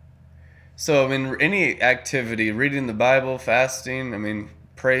Spirit. So, any activity, reading the Bible, fasting,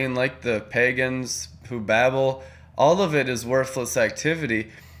 praying like the pagans who babble, all of it is worthless activity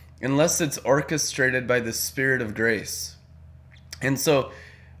unless it's orchestrated by the Spirit of grace. And so,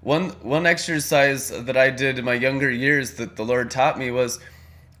 one exercise that I did in my younger years that the Lord taught me was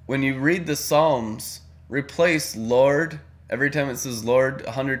when you read the Psalms, replace Lord, every time it says Lord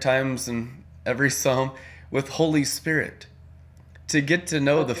 100 times in every Psalm, with Holy Spirit. To get to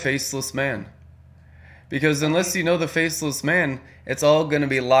know the faceless man. Because unless you know the faceless man, it's all going to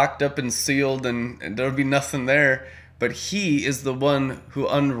be locked up and sealed and there'll be nothing there. But He is the one who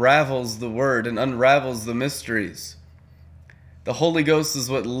unravels the Word and unravels the mysteries. The Holy Ghost is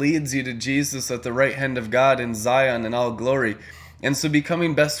what leads you to Jesus at the right hand of God in Zion in all glory. And so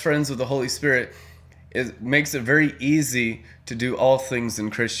becoming best friends with the Holy Spirit it makes it very easy to do all things in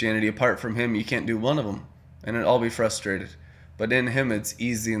Christianity. Apart from him, you can't do one of them, and it'll all be frustrated. But in him, it's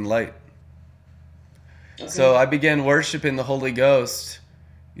easy and light. Okay. So I began worshiping the Holy Ghost,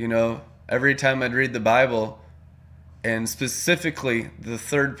 every time I'd read the Bible, and specifically the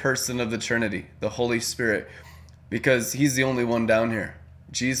third person of the Trinity, the Holy Spirit, because he's the only one down here.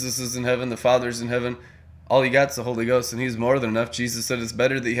 Jesus is in heaven, the Father's in heaven. All you got's the Holy Ghost, and he's more than enough. Jesus said it's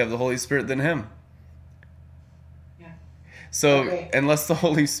better that you have the Holy Spirit than him. Yeah. So unless the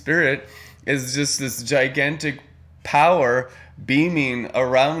Holy Spirit is just this gigantic power beaming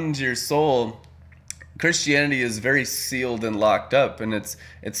around your soul, Christianity is very sealed and locked up, and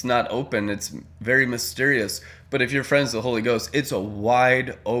it's not open. It's very mysterious. But if you're friends with the Holy Ghost, it's a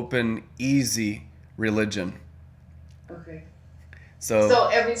wide open, easy religion. Okay. So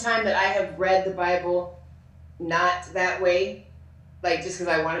every time that I have read the Bible not that way, like just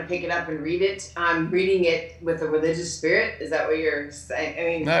because I want to pick it up and read it, I'm reading it with a religious spirit. Is that what you're saying? I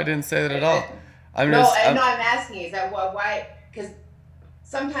mean, no, I didn't say that at all. I'm asking, is that why? Because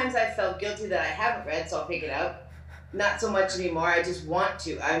sometimes I felt guilty that I haven't read, so I'll pick it up. Not so much anymore. I just want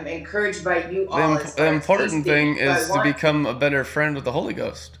to. I'm encouraged by you all. The important thing is to become a better friend with the Holy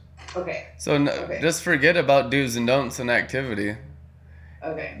Ghost. Okay. So just forget about do's and don'ts and activity.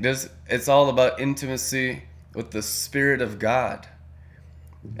 Okay. It's all about intimacy with the Spirit of God.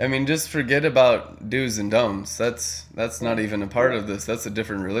 I mean, just forget about do's and don'ts. That's not even a part of this. That's a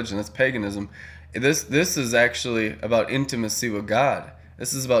different religion. That's paganism. This is actually about intimacy with God.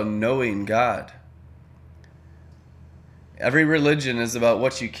 This is about knowing God. Every religion is about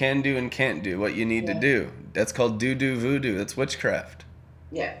what you can do and can't do, what you need to do. That's called do voodoo. That's witchcraft.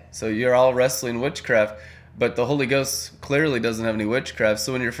 Yeah. So you're all wrestling witchcraft, but the Holy Ghost clearly doesn't have any witchcraft.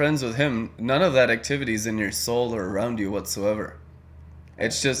 So when you're friends with him, none of that activity is in your soul or around you whatsoever.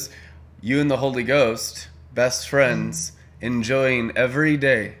 It's just you and the Holy Ghost, best friends, enjoying every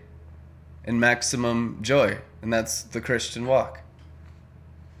day in maximum joy. And that's the Christian walk.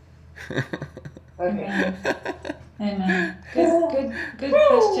 Amen. Amen. Good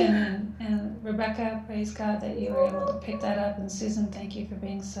question. And Rebecca, praise God that you were able to pick that up. And Susan, thank you for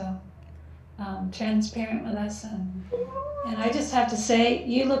being so transparent with us. And I just have to say,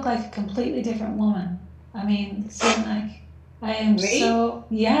 you look like a completely different woman. I mean, Susan, I am so,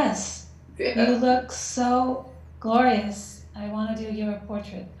 yes. Yeah. You look so glorious. I want to do your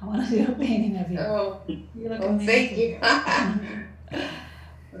portrait. I want to do a painting of you. Oh, you look amazing. Thank you.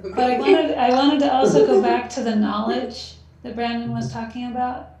 But I wanted to also go back to the knowledge that Brandon was talking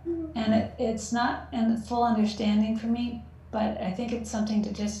about, and it's not in full understanding for me, but I think it's something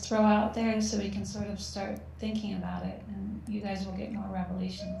to just throw out there so we can sort of start thinking about it, and you guys will get more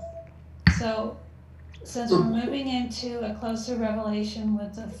revelations. So, since we're moving into a closer revelation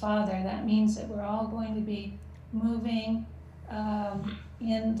with the Father, that means that we're all going to be moving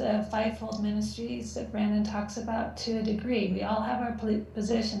in the fivefold ministries that Brandon talks about to a degree. We all have our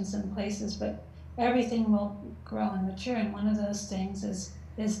positions and places, but everything will grow and mature. And one of those things is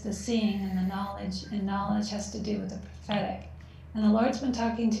the seeing and the knowledge, and knowledge has to do with the prophetic. And the Lord's been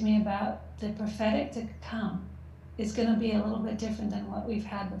talking to me about the prophetic to come. It's going to be a little bit different than what we've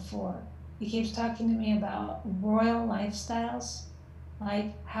had before. He keeps talking to me about royal lifestyles,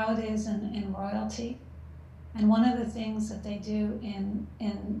 like how it is in royalty. And one of the things that they do in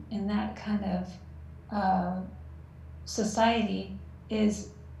that kind of society is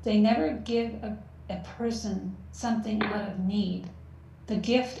they never give a person something out of need. The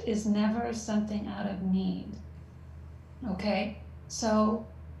gift is never something out of need. Okay? So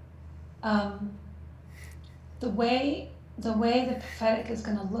the way the prophetic is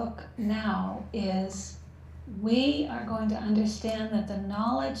going to look now is we are going to understand that the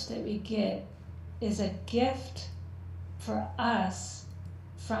knowledge that we get is a gift for us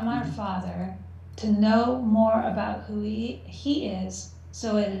from our Father to know more about who he is,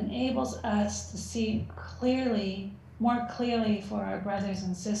 so it enables us to see more clearly for our brothers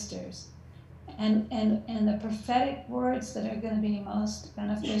and sisters. And the prophetic words that are going to be most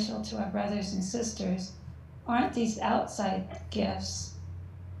beneficial to our brothers and sisters aren't these outside gifts,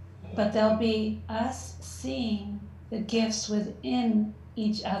 but they'll be us seeing the gifts within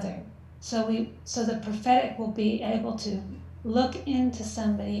each other. So the prophetic will be able to look into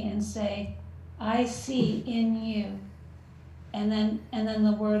somebody and say, I see in you, and then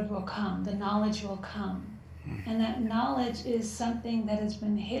the word will come, the knowledge will come. And that knowledge is something that has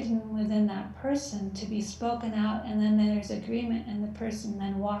been hidden within that person to be spoken out, and then there's agreement and the person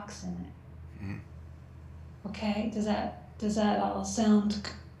then walks in it. Okay? Does that all sound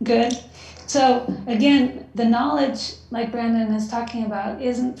Good. So again, the knowledge, like Brandon is talking about,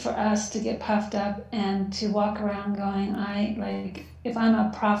 isn't for us to get puffed up and to walk around going, if I'm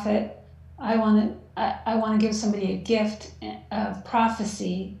a prophet, I want to give somebody a gift of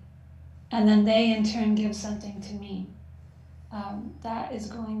prophecy, and then they in turn give something to me. That is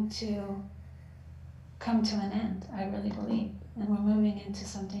going to come to an end, I really believe, and we're moving into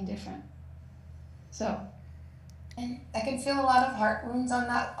something different. So. And I can feel a lot of heart wounds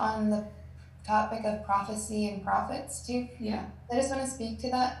on the topic of prophecy and prophets too. Yeah. I just want to speak to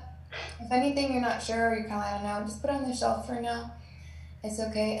that. If anything you're not sure or you're kind of, I don't know, just put it on the shelf for now. It's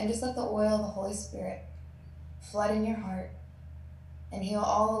okay. And just let the oil of the Holy Spirit flood in your heart and heal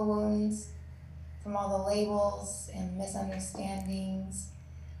all the wounds from all the labels and misunderstandings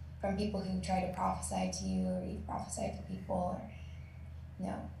from people who try to prophesy to you or you prophesy to people, or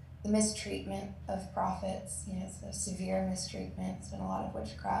the mistreatment of prophets. It's a severe mistreatment. It's been a lot of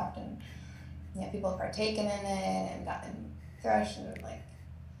witchcraft, and people have partaken in it and gotten threshed and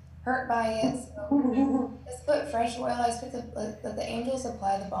hurt by it. So just put fresh oil. I just let the angels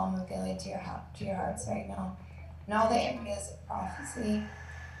apply the balm of Gilead to your hearts right now, and all the areas of prophecy,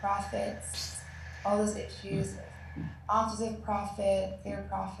 prophets, all those issues, office of prophet, their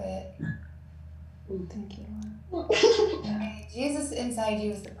prophet. Thank you, Lord. Yeah. Jesus inside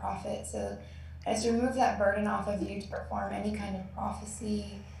you is the prophet, so I just remove that burden off of you to perform any kind of prophecy,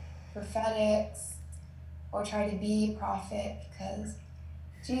 prophetics, or try to be a prophet, because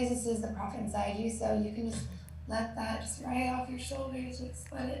Jesus is the prophet inside you, so you can just let that just right off your shoulders, just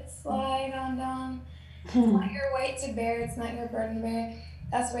let it slide on down. It's not your weight to bear, it's not your burden to bear.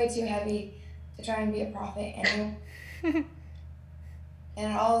 That's way too heavy to try and be a prophet,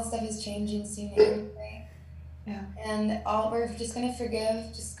 and all this stuff is changing soon anyway. Yeah. And we're just going to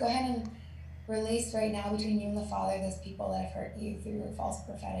forgive. Just go ahead and release right now between you and the Father those people that have hurt you through false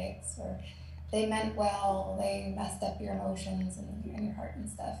prophetics, or they meant well, they messed up your emotions and your heart and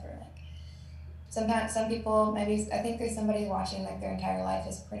stuff, or sometimes some people, maybe I think there's somebody watching their entire life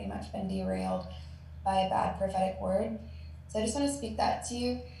has pretty much been derailed by a bad prophetic word. So I just want to speak that to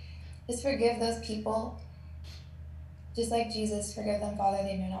you. Just forgive those people. Just like Jesus, forgive them, Father,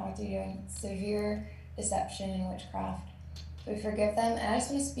 they know not what they're doing. Severe deception and witchcraft. We forgive them. And I just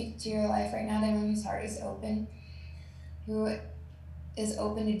want to speak to your life right now, to anyone whose heart is open, who is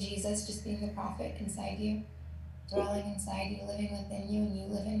open to Jesus just being the prophet inside you, dwelling inside you, living within you, and you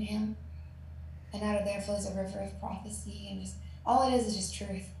live in him. And out of there flows a river of prophecy, and just all it is just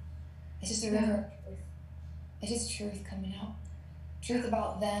truth. It's just a river of truth. It's just truth coming out. Truth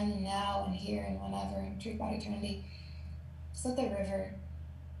about then and now and here and whenever, and truth about eternity. Just let the river,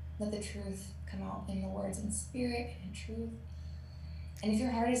 let the truth come out in the words and spirit and truth. And if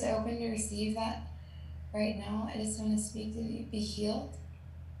your heart is open to receive that right now, I just want to speak to you. Be healed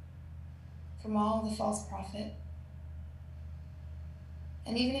from all the false prophet.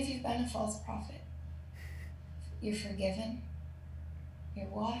 And even if you've been a false prophet, you're forgiven, you're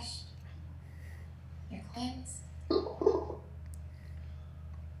washed, you're cleansed.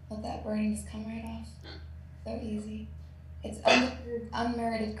 Let that burden just come right off. So easy. It's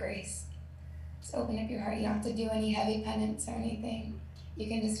unmerited grace. Just open up your heart. You don't have to do any heavy penance or anything. You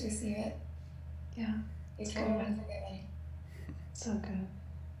can just receive it. Yeah. You're totally forgiven. So good.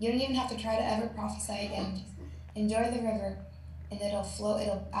 You don't even have to try to ever prophesy again. Just enjoy the river, and it'll flow.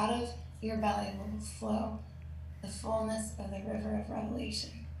 It'll out of your belly will flow the fullness of the river of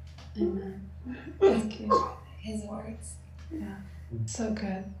revelation. Amen. Thank you. His words. Yeah. So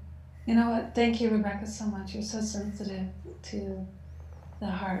good. You know what? Thank you, Rebecca, so much. You're so sensitive to the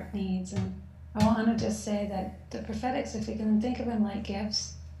heart needs. And I want to just say that the prophetics, if you can think of them like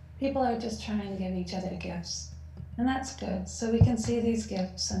gifts, people are just trying to give each other gifts. And that's good. So we can see these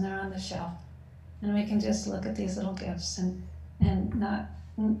gifts and they're on the shelf. And we can just look at these little gifts and not,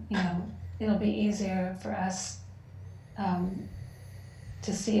 it'll be easier for us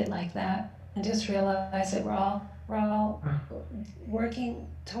to see it like that and just realize that we're all working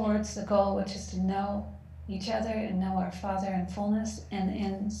towards the goal, which is to know each other and know our Father in fullness. And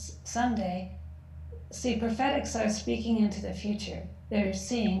in Sunday, see, prophetics are speaking into the future. They're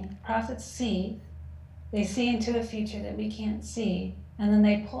seeing, prophets they see into a future that we can't see, and then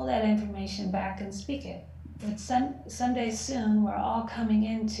they pull that information back and speak it. But someday soon, we're all coming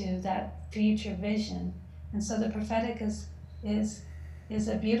into that future vision. And so the prophetic is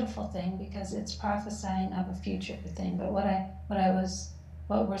a beautiful thing because it's prophesying of a future thing. But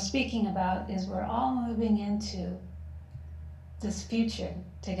what we're speaking about is we're all moving into this future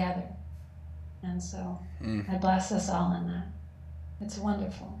together. And so I bless us all in that. It's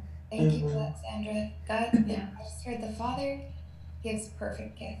wonderful. Thank you for that, Sandra. God, I just heard the Father gives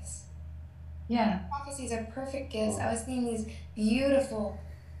perfect gifts. Yeah. Prophecies are perfect gifts. I was seeing these beautiful,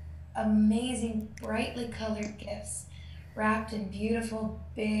 amazing, brightly colored gifts wrapped in beautiful,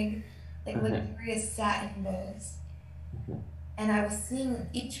 big, like luxurious satin bows. And I was seeing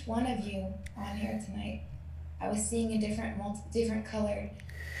each one of you on here tonight. I was seeing a different colored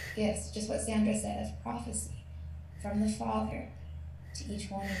gifts, just what Sandra said of prophecy from the Father to each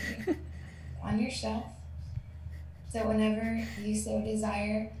one of you on your shelf. So whenever you so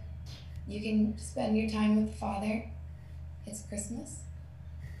desire, you can spend your time with the Father. It's Christmas.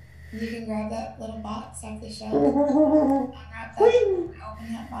 You can grab that little box off the shelf, unwrap that,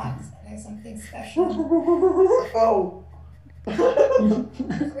 open that box, and there's something special. Oh.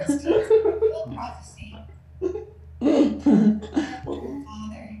 First full prophecy.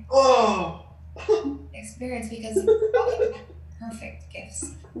 Father. Oh. Experience, because prophet has perfect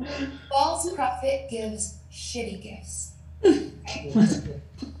gifts. False prophet gives shitty gifts.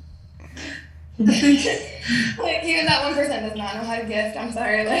 Like even that 1% does not know how to gift. I'm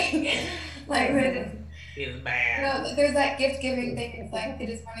sorry, like He's bad. you know, there's that gift giving thing. It's like they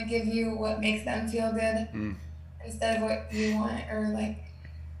just want to give you what makes them feel good instead of what you want, or like,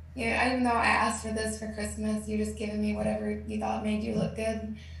 yeah, even though I asked for this for Christmas, you're just giving me whatever you thought made you look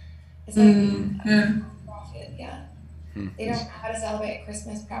good. It's like profit, yeah. They don't know how to celebrate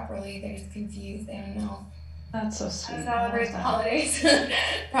Christmas properly. They're just confused. They don't know That's so sweet. how to celebrate the holidays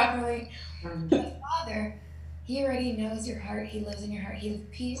properly. The Father, He already knows your heart. He lives in your heart. He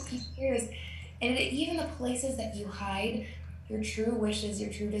hears. And even the places that you hide your true wishes,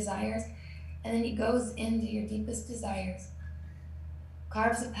 your true desires, and then He goes into your deepest desires,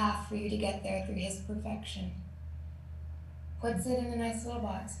 carves a path for you to get there through His perfection, puts it in a nice little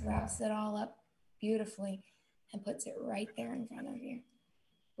box, wraps it all up beautifully, and puts it right there in front of you,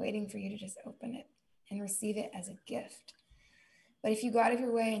 waiting for you to just open it and receive it as a gift. But if you go out of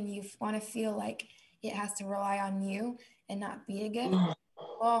your way and you want to feel like it has to rely on you and not be a gift,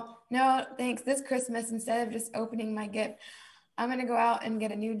 well, no, thanks. This Christmas, instead of just opening my gift, I'm going to go out and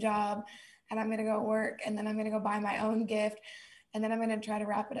get a new job, and I'm going to go work, and then I'm going to go buy my own gift, and then I'm going to try to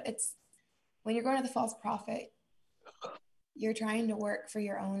wrap it up. It's when you're going to the false prophet, you're trying to work for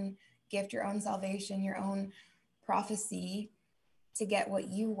your own gift, your own salvation, your own prophecy to get what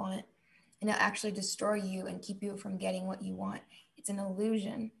you want, and it'll actually destroy you and keep you from getting what you want. It's an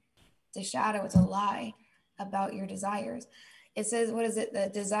illusion. It's a shadow. It's a lie about your desires. It says, what is it? The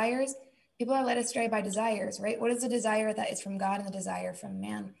desires, people are led astray by desires, right? What is the desire that is from God and the desire from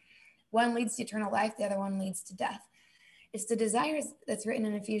man? One leads to eternal life. The other one leads to death. It's the desires that's written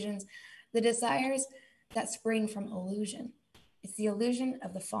in Ephesians, the desires that spring from illusion. It's the illusion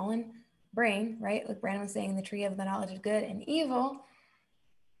of the fallen brain, right? Like Brandon was saying, the tree of the knowledge of good and evil.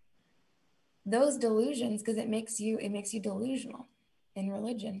 Those delusions, because it makes you delusional in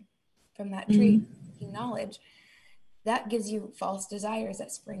religion from that tree, knowledge, that gives you false desires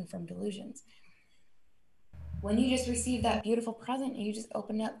that spring from delusions. When you just receive that beautiful present and you just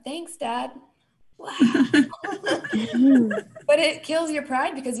open it up, thanks, Dad. Wow. But it kills your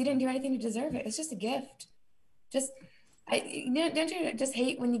pride because you didn't do anything to deserve it. It's just a gift. Don't you just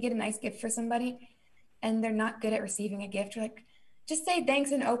hate when you get a nice gift for somebody and they're not good at receiving a gift? You're like, just say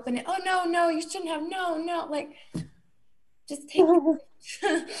thanks and open it. Oh, no, you shouldn't have. No. Like, just take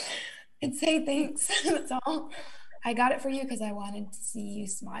it and say thanks. That's all. I got it for you because I wanted to see you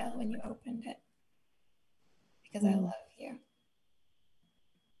smile when you opened it. Because I love you.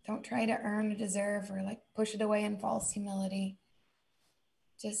 Don't try to earn or deserve or like push it away in false humility.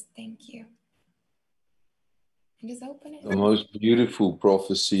 Just thank you. And just open it. The most beautiful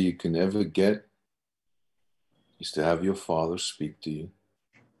prophecy you can ever get is to have your Father speak to you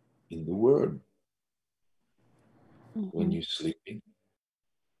in the Word. When you're sleeping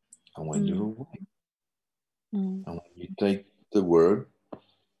and when you're awake. And when you take the Word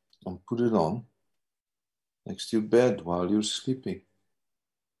and put it on next to your bed while you're sleeping,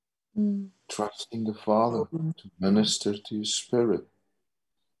 trusting the Father to minister to your spirit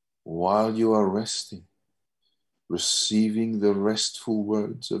while you are resting, receiving the restful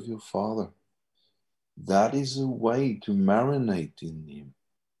words of your Father. That is a way to marinate in Him,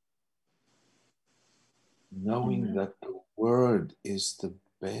 knowing that the Word is the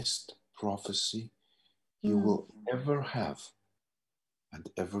best prophecy you will ever have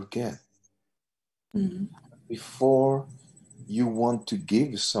and ever get. Before you want to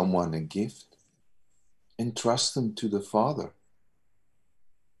give someone a gift, entrust them to the Father.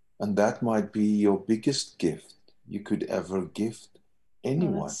 And that might be your biggest gift you could ever gift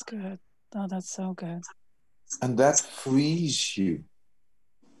anyone. Oh, that's good. Oh, that's so good. And that frees you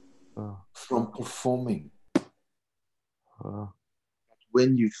from performing.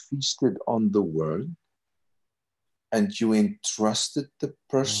 when you feasted on the word and you entrusted the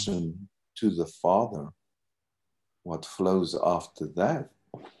person to the Father, what flows after that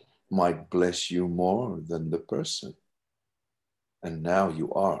might bless you more than the person. And now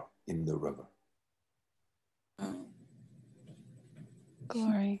you are in the river.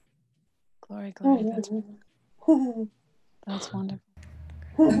 Glory. Glory, glory. That's wonderful.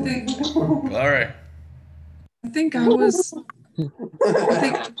 Glory. I think I was.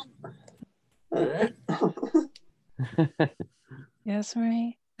 Yes,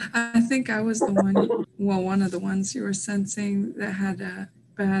 Marie? I think I was the one of the ones you were sensing that had a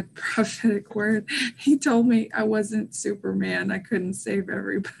bad prophetic word. He told me I wasn't Superman. I couldn't save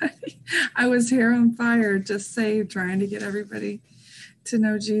everybody. I was hair on fire, just saved, trying to get everybody to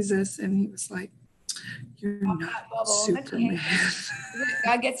know Jesus. And he was like, "You're not Superman."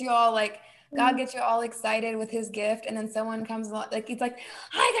 God gets you all excited with his gift, and then someone comes along, like he's like,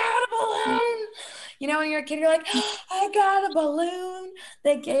 "I got a balloon." You know, when you're a kid, you're like, "I got a balloon."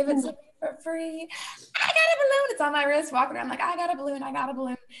 They gave it to me for free. I got a balloon. It's on my wrist, walking around like, "I got a balloon. I got a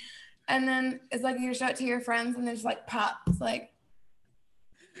balloon." And then it's like you show it to your friends, and then just like pop. It's like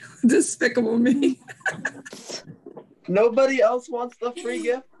Despicable Me. Nobody else wants the free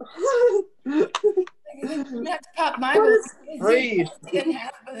gift. You have to pop my balloon. Free. Didn't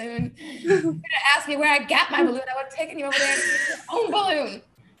have a balloon. You could have asked me where I got my balloon. I would have taken you over there and get your own balloon.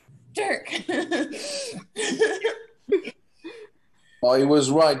 Jerk. Oh, he was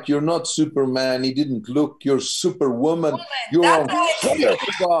right. You're not Superman. He didn't look. You're Superwoman. You're on fire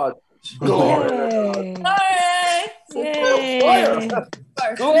for God. Glory. Yay.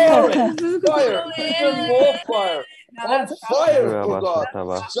 Fire. Glory. Fire. Even more fire. On fire for God.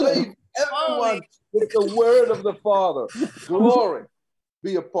 Save everyone with the word of the Father. Glory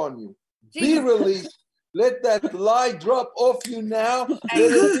be upon you. Be released. Let that lie drop off you now. Let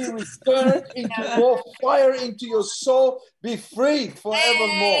it be returned into more fire into your soul. Be freed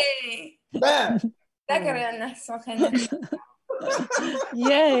forevermore. That.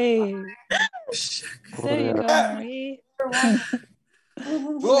 Yay. There you go, Marie.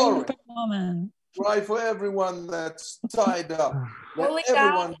 Glory. Woman. Cry for everyone that's tied up. Let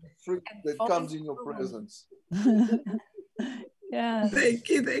everyone be free that comes in your presence. Yeah. Thank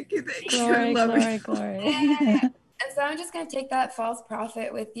you. Glory, glory, glory. And so I'm just going to take that false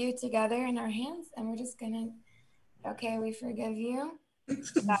prophet with you together in our hands, and we're just going to, okay, we forgive you.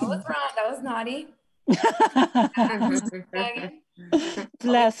 That was wrong. That was naughty.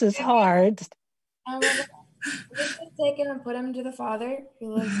 Bless his heart. And we're just going to take him and put him to the Father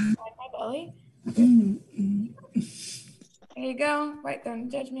who lives inside my belly. There you go. Right there in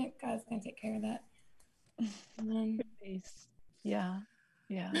judgment. God's going to take care of that. And then... Yeah.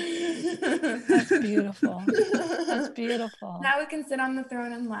 That's beautiful. That's beautiful. Now we can sit on the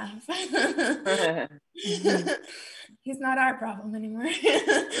throne and laugh. He's not our problem anymore.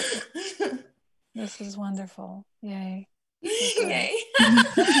 This is wonderful. Yay. Yay.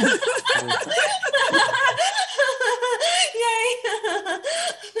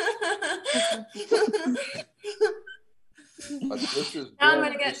 But this is now I'm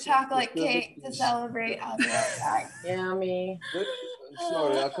going to get chocolate cake to celebrate. I'll be right back. Yummy.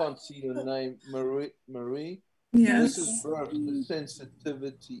 Sorry, I can't see your name. Marie? Yes. This is birth, the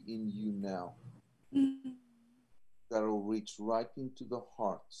sensitivity in you now. That will reach right into the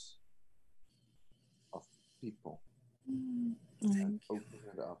hearts of people. And open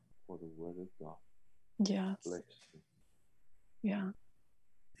it up for the word of God. Yes. Bless you. Yeah.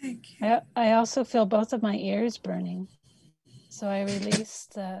 Thank you. I also feel both of my ears burning. So I release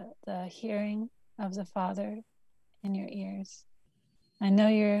the hearing of the Father in your ears. I know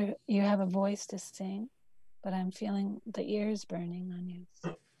you have a voice to sing, but I'm feeling the ears burning on you.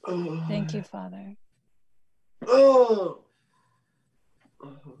 So thank you, Father.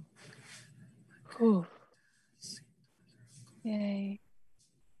 Whew. Yay.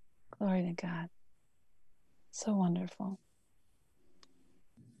 Glory to God. So wonderful.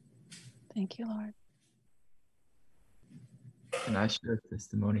 Thank you, Lord. Can I share a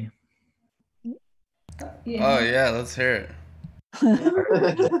testimony? Yeah. Oh yeah, let's hear it.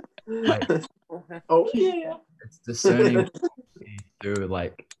 Oh yeah. It's discerning through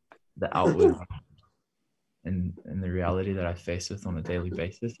like the outward and the reality that I face with on a daily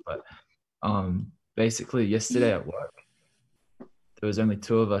basis. But basically yesterday at work, there was only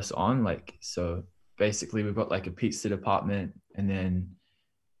 2 of us on, so basically we've got like a pizza department, and then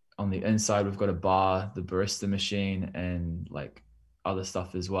on the inside we've got a bar, the barista machine, and like other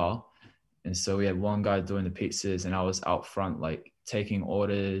stuff as well. And so we had one guy doing the pizzas, and I was out front like taking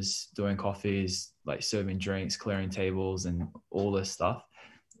orders, doing coffees, like serving drinks, clearing tables, and all this stuff.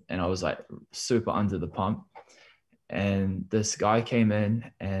 And I was like super under the pump. And this guy came in,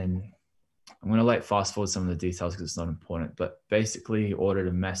 and I'm going to like fast forward some of the details because it's not important, but basically he ordered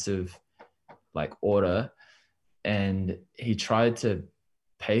a massive like order, and he tried to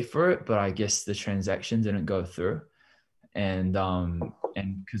pay for it, but I guess the transaction didn't go through. And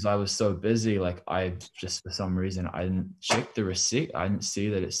because I was so busy, like I just, for some reason, I didn't check the receipt. I didn't see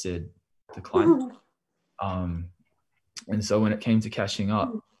that it said decline. And so when it came to cashing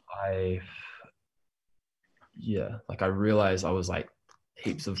up, I realized I was like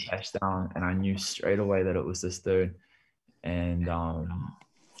heaps of cash down, and I knew straight away that it was this dude. And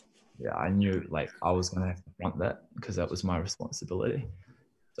I knew like I was gonna have to front that because that was my responsibility.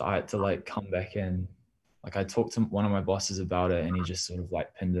 So I had to like come back in. Like I talked to one of my bosses about it, and he just sort of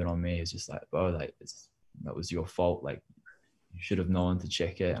like pinned it on me. He's just like, bro, like that was your fault. Like you should have known to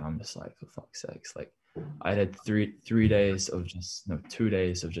check it. And I'm just like, for fuck's sakes. Like I had 2 days of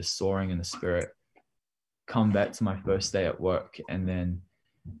just soaring in the spirit. Come back to my first day at work, and then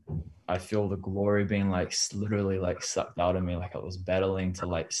I feel the glory being like literally like sucked out of me. Like I was battling to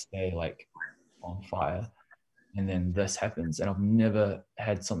like stay like on fire. And then this happens, and I've never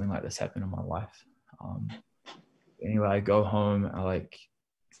had something like this happen in my life. Anyway, I go home, I like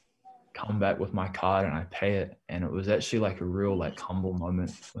come back with my card and I pay it. And it was actually like a real like humble moment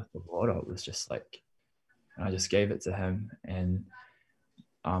with the Lord. It was just like, I just gave it to him. And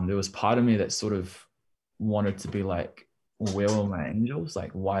there was part of me that sort of wanted to be like, where were my angels?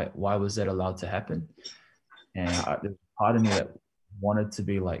 Like, why was that allowed to happen? And there was part of me that wanted to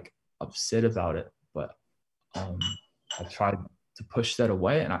be like upset about it, but I tried to push that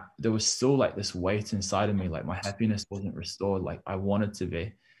away, and there was still like this weight inside of me. Like my happiness wasn't restored like I wanted to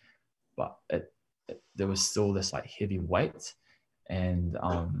be, but there was still this like heavy weight. And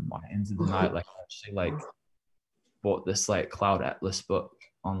I ended the night like I actually like bought this like Cloud Atlas book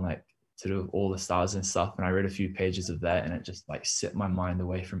on like to do with all the stars and stuff, and I read a few pages of that, and it just like set my mind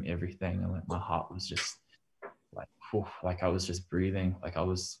away from everything, and like my heart was just like, whew, like I was just breathing, like I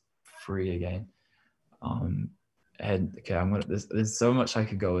was free again. There's so much I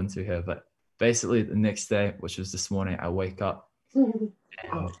could go into here, but basically the next day, which was this morning, I wake up, and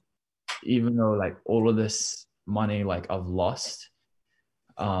even though like all of this money like I've lost,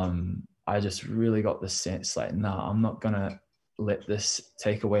 I just really got the sense like, nah, I'm not gonna let this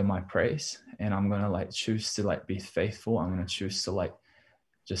take away my praise, and I'm gonna like choose to like be faithful. I'm gonna choose to like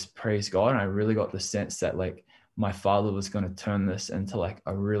just praise God. And I really got the sense that like my father was gonna turn this into like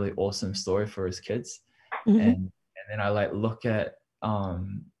a really awesome story for his kids. And then I like look at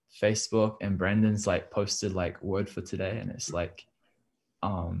Facebook, and Brandon's like posted like word for today, and it's like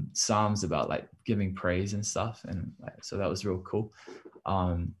Psalms about like giving praise and stuff, and like so that was real cool.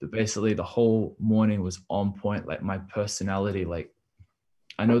 But basically the whole morning was on point. Like my personality, like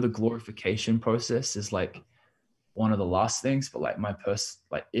I know the glorification process is like one of the last things, but like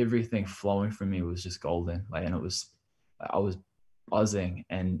like everything flowing from me was just golden. Like, and it was, I was buzzing,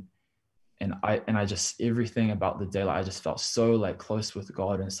 and I just, everything about the day, like I just felt so like close with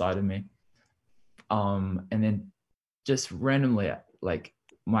God inside of me. And then just randomly, like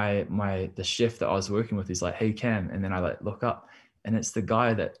the chef that I was working with, he's like, "Hey Cam," and then I like look up, and it's the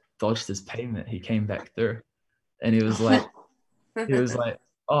guy that dodged his payment. He came back through, and he was like,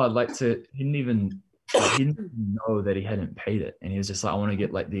 "Oh, I'd like to." He didn't even know that he hadn't paid it, and he was just like, "I want to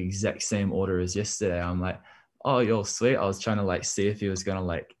get like the exact same order as yesterday." I'm like, "Oh, you're sweet." I was trying to like see if he was gonna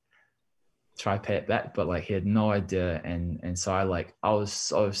like try pay it back, but like he had no idea, and so I was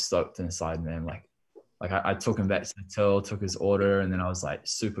so stoked inside, man. Like I took him back to the till, took his order, and then I was like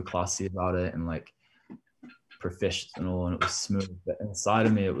super classy about it and like professional, and it was smooth. But inside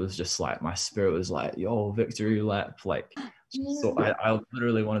of me, it was just like my spirit was like, "Yo, victory lap!" Like, so I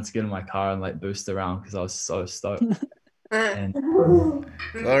literally wanted to get in my car and like boost around because I was so stoked. And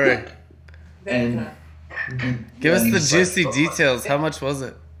Glory. And give us the juicy details. How much was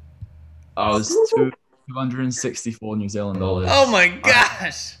it? I was 264 New Zealand dollars. Oh my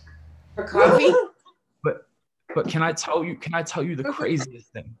gosh! For coffee? But can I tell you the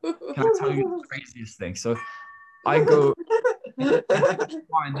craziest thing? So I go,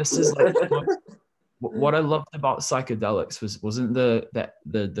 fine, this is like what I loved about psychedelics wasn't the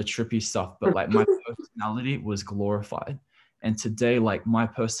trippy stuff, but like my personality was glorified. And today, like my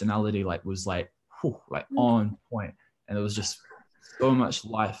personality like was like on point, and it was just so much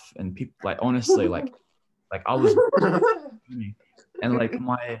life, and people like honestly like I was and like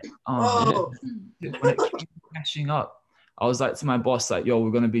my when it came to cashing up, I was like to my boss like, "Yo,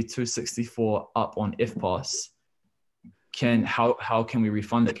 we're gonna be 264 up on FPOS." how can we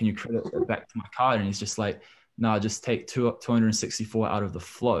refund it? Can you credit it back to my card? And he's just like, no, just take 264 out of the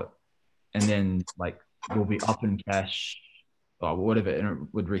float, and then like you'll be up in cash or whatever, and it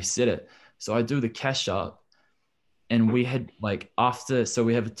would reset it. So I do the cash up, and we had like so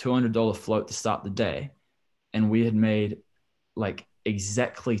we have a $200 float to start the day, and we had made like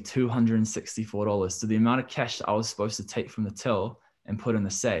exactly $264. So the amount of cash that I was supposed to take from the till and put in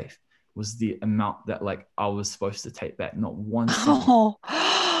the safe was the amount that like I was supposed to take back. Not one cent. Oh,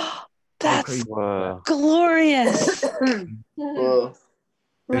 that's glorious.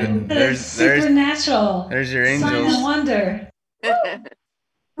 There's supernatural. There's your Sign angels. and wonder.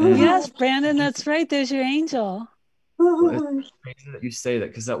 Yes, Brandon, that's right. There's your angel. It's crazy that you say that,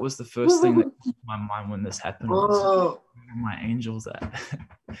 because that was the first thing that came to my mind when this happened. Was, where are my angels at?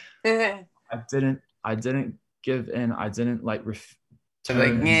 I didn't give in. I didn't like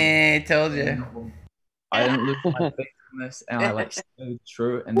like, yeah, I told you. I didn't lose my faith in this, and I like stayed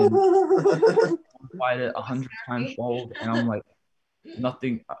true, and then fight it 100 times fold, and I'm like,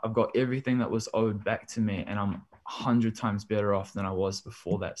 nothing. I've got everything that was owed back to me, and I'm 100 times better off than I was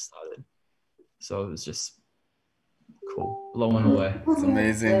before that started. So it was just cool, blowing away. It's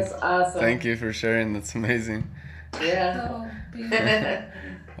amazing. That's awesome. Thank you for sharing. That's amazing. Yeah. So beautiful.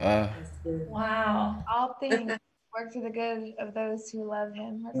 Wow. Wow. All things work for the good of those who love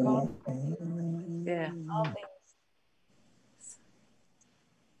him. We're called. Yeah. All things.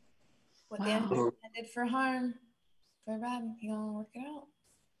 What the enemy intended for harm, for bad, he gonna work it out.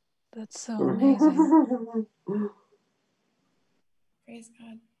 That's so amazing. Praise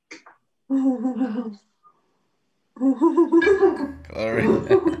God. Glory.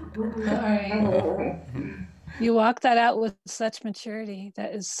 Glory. You walk that out with such maturity.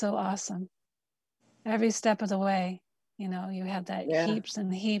 That is so awesome. Every step of the way, you know, you had that heaps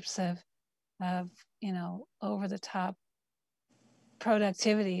and heaps of, you know, over the top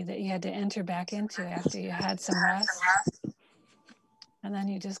productivity that you had to enter back into after you had some rest. And then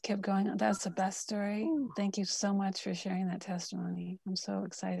you just kept going. That's the best story. Thank you so much for sharing that testimony. I'm so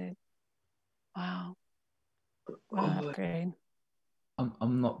excited. Wow. What an upgrade.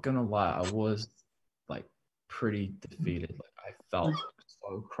 I'm not gonna lie, I was like pretty defeated. Like I felt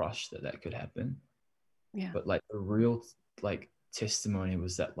so crushed that could happen. Yeah. But like the real like testimony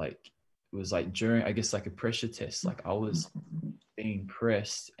was that like it was like during, I guess, like a pressure test. Like I was being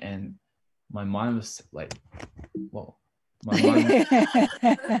pressed, and my mind was like, well, my mind.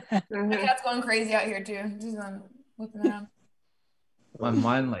 My cat's going crazy out here too. She's whipping around. My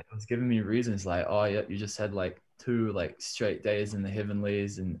mind like was giving me reasons like, oh yeah, you just had like 2 like straight days in the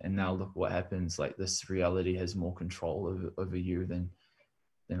heavenlies, and now look what happens. Like this reality has more control over you than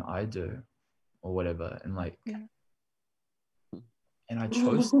I do, or whatever. And like, and I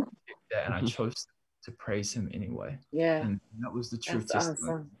chose to take that, and I chose to praise him anyway. Yeah. And that was the truth. That's just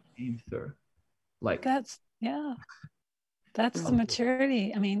awesome. Came through. Like that's the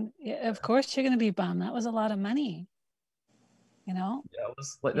maturity. I mean, of course you're going to be bummed. That was a lot of money. You know? Yeah, it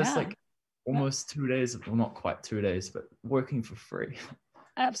was like that's like almost 2 days, well, not quite 2 days, but working for free.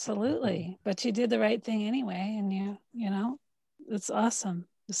 Absolutely. But you did the right thing anyway, and you know, it's awesome.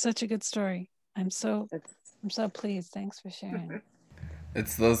 It's such a good story. I'm so pleased. Thanks for sharing.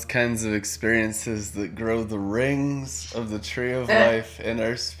 It's those kinds of experiences that grow the rings of the tree of life in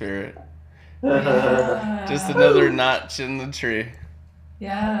our spirit. Just another notch in the tree.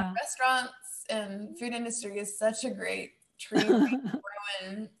 Yeah. Restaurants and food industry is such a great tree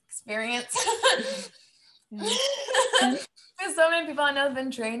growing experience. There's so many people I know have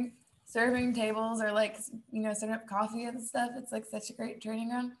been trained serving tables or like, you know, setting up coffee and stuff. It's like such a great training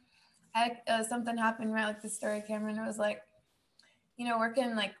ground. Something happened right like the story, Cameron. It was like, you know,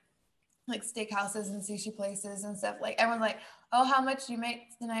 working like steakhouses and sushi places and stuff. Like everyone's like, oh, how much do you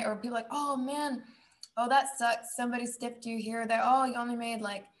make tonight? Or people like, oh man, oh that sucks. Somebody stiffed you here. That oh, you only made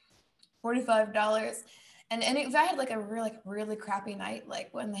like $45. And if I had like a really crappy night,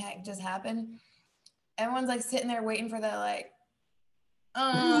 like when the heck just happened, everyone's like sitting there waiting for that like,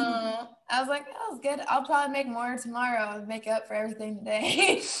 I was like, that was good. I'll probably make more tomorrow and make up for everything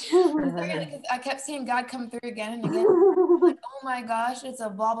today. I kept seeing God come through again and again. Like, oh my gosh, it's a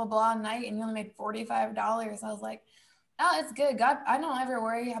blah, blah, blah night and you only made $45. I was like, oh, it's good. God, I don't ever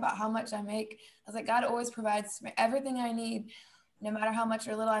worry about how much I make. I was like, God always provides everything I need, no matter how much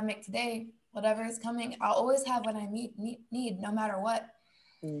or little I make today, whatever is coming, I'll always have what I need no matter what.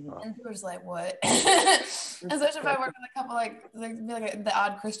 And people are just like, what? Especially if I work with a couple like be like the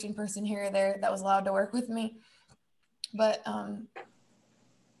odd Christian person here or there that was allowed to work with me. But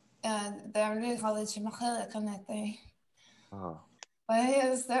they're really college. But it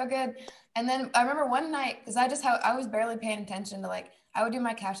was so good. And then I remember one night, because I was barely paying attention to, like, I would do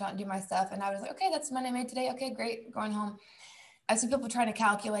my cash out and do my stuff. And I was like, okay, that's the money I made today. Okay, great, going home. I see people trying to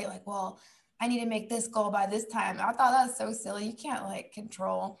calculate, like, well, I need to make this goal by this time. I thought that was so silly. You can't, like,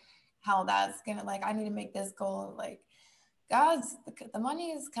 control how that's gonna, like, I need to make this goal. Like, the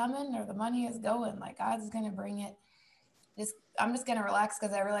money is coming, or the money is going. Like, God's gonna bring it. I'm just gonna relax,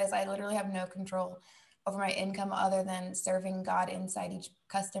 because I realize I literally have no control over my income other than serving God inside each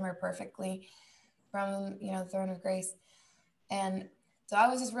customer perfectly from, the throne of grace. And so I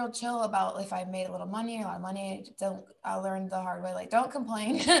was just real chill about if I made a little money or a lot of money. I learned the hard way, like, don't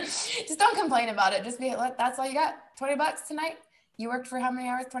complain. Just don't complain about it. Just be like, that's all you got, $20 tonight? You worked for how many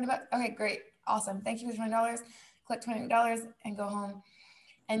hours? $20? Okay, great, awesome, thank you for $20. Click $20 and go home.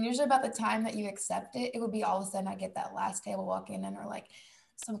 And usually about the time that you accept it, it would be all of a sudden I get that last table walk in, and or like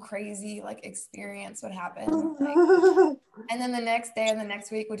some crazy like experience would happen. Like, and then the next day and the next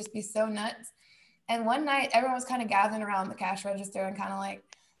week would just be so nuts. And one night everyone was kind of gathering around the cash register and kind of like,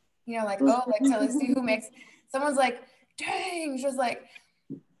 oh, like, so let's see who makes, someone's like, dang, she was like,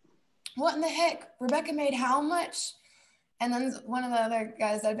 what in the heck? Rebecca made how much? And then one of the other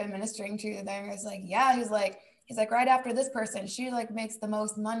guys that I've been ministering to there was like, yeah, he's like, right after this person, she like makes the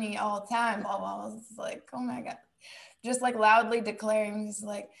most money all the time, blah, blah, blah. It's like, oh my God. Just like loudly declaring, he's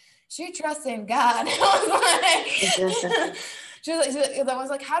like, she trusts in God. I was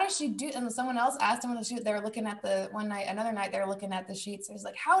like, how does she do? And someone else asked him, they were looking at another night, they were looking at the sheets. It was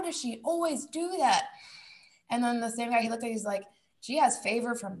like, how does she always do that? And then the same guy, he looked at, he's like, she has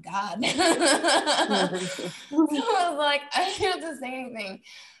favor from God. So I was like, I didn't have to say anything.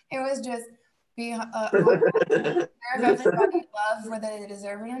 It was just be aware of everybody, love whether they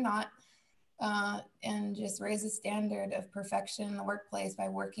deserve it or not. And just raise the standard of perfection in the workplace by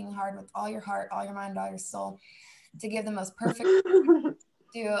working hard with all your heart, all your mind, all your soul, to give the most perfect,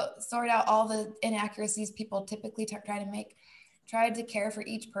 to sort out all the inaccuracies people typically try to make, try to care for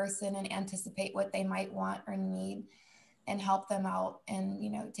each person and anticipate what they might want or need and help them out,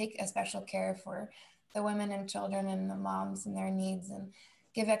 and take a special care for the women and children and the moms and their needs, and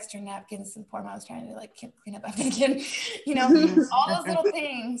give extra napkins to the poor moms trying to like clean up after the kid, all those little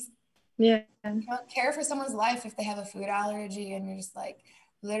things. Yeah. Care for someone's life if they have a food allergy, and you're just like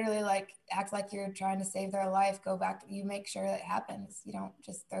literally like act like you're trying to save their life. Go back, you make sure that happens. You don't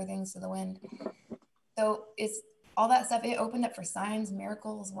just throw things to the wind. So it's all that stuff. It opened up for signs,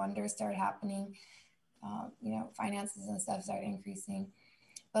 miracles, wonders started happening. Finances and stuff started increasing.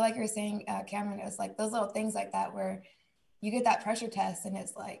 But like you were saying, Cameron, it was like those little things like that where you get that pressure test and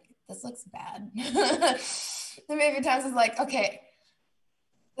it's like, this looks bad. There may be times it's like, okay,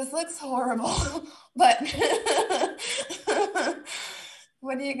 this looks horrible, but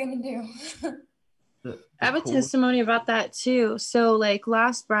what are you going to do? I have a testimony about that too. So like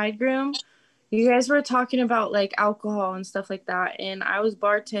last bridegroom, you guys were talking about like alcohol and stuff like that. And I was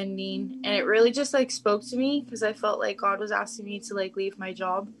bartending, and it really just like spoke to me, because I felt like God was asking me to like leave my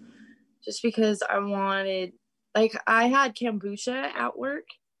job, just because I wanted, like, I had kombucha at work,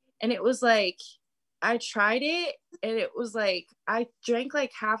 and it was like, I tried it, and it was like, I drank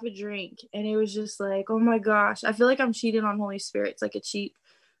like half a drink, and it was just like, oh my gosh, I feel like I'm cheating on Holy Spirit. It's like a cheap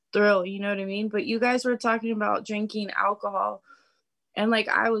thrill, you know what I mean? But you guys were talking about drinking alcohol, and like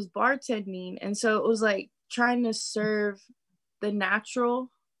I was bartending, and so it was like trying to serve the natural,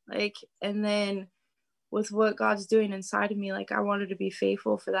 like, and then with what God's doing inside of me, like I wanted to be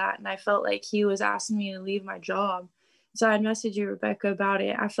faithful for that, and I felt like he was asking me to leave my job. So I messaged you, Rebecca, about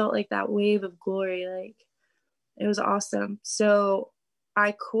it. I felt like that wave of glory, like it was awesome. So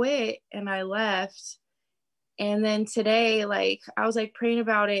I quit and I left. And then today, like I was like praying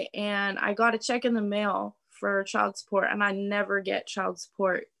about it, and I got a check in the mail for child support, and I never get child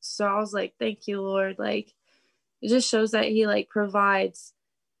support. So I was like, thank you, Lord. Like it just shows that he like provides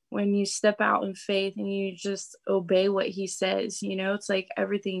when you step out in faith and you just obey what he says, it's like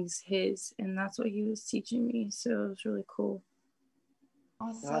everything's his, and that's what he was teaching me. So it was really cool.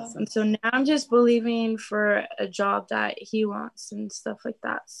 Awesome. And so now I'm just believing for a job that he wants and stuff like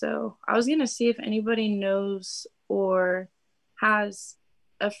that. So I was going to see if anybody knows or has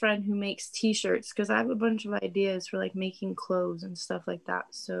a friend who makes t-shirts, because I have a bunch of ideas for like making clothes and stuff like that.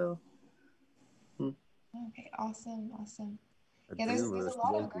 So. Okay, awesome. Yeah, there's a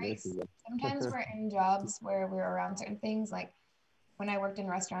lot of grace. Sometimes we're in jobs where we're around certain things. Like when I worked in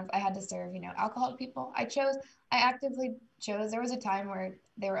restaurants, I had to serve, alcohol to people. I actively chose. There was a time where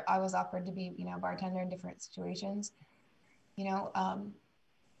I was offered to be, bartender in different situations, and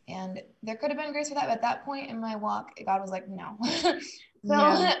there could have been grace for that. But at that point in my walk, God was like, no.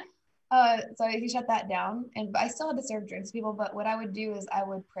 So So he shut that down, and but I still had to serve drinks to people. But what I would do is I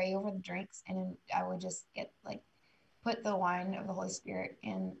would pray over the drinks, and then I would just put the wine of the Holy Spirit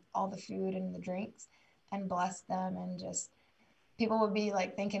in all the food and the drinks, and bless them, and just people would be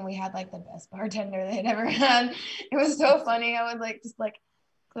like thinking we had like the best bartender they'd ever had. It was so funny. I would just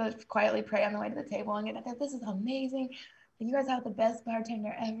quietly pray on the way to the table and get, this is amazing. You guys have the best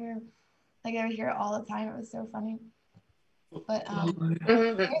bartender ever. Like I would hear it all the time. It was so funny. But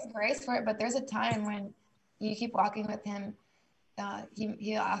there's grace for it. But there's a time when you keep walking with him,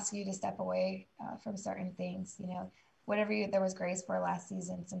 he'll ask you to step away from certain things. Whatever there was grace for last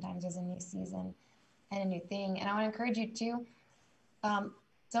season, sometimes there's a new season and a new thing. And I want to encourage you too.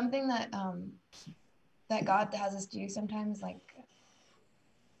 Something that God has us do sometimes,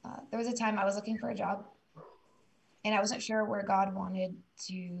 there was a time I was looking for a job and I wasn't sure where God wanted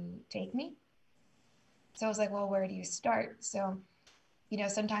to take me. So I was like, well, where do you start? So,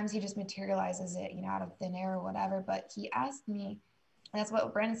 sometimes he just materializes it, out of thin air or whatever, but he asked me, and that's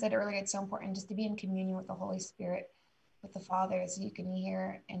what Brandon said earlier, it's so important just to be in communion with the Holy Spirit, with the Father, so you can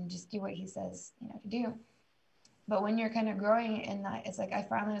hear and just do what he says, to do. But when you're kind of growing in that, it's like, I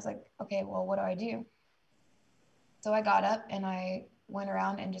finally was like, okay, well, what do I do? So I got up and I went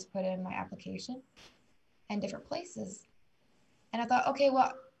around and just put in my application and different places. And I thought, okay,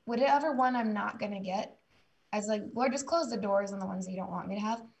 well, whatever one I'm not going to get, I was like, Lord, just close the doors on the ones that you don't want me to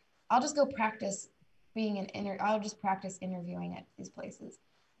have. I'll just go practice I'll just practice interviewing at these places.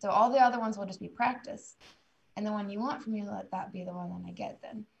 So all the other ones will just be practice. And the one you want from me, let that be the one that I get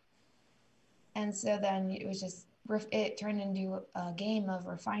then. And so then it was just, it turned into a game of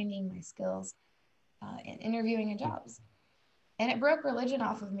refining my skills and interviewing in jobs. And it broke religion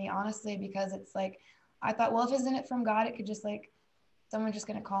off of me, honestly, because it's like, I thought, well, if it's in it from God, it could just someone just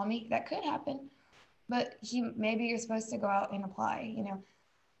going to call me. That could happen. But maybe you're supposed to go out and apply,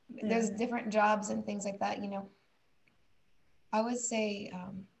 There's different jobs and things like that, I would say,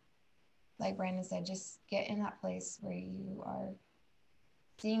 like Brandon said, just get in that place where you are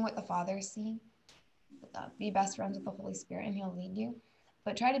seeing what the Father is seeing. Be best friends with the Holy Spirit and he'll lead you.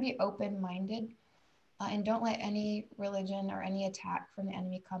 But try to be open-minded and don't let any religion or any attack from the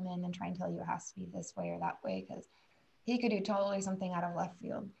enemy come in and try and tell you it has to be this way or that way, because he could do totally something out of left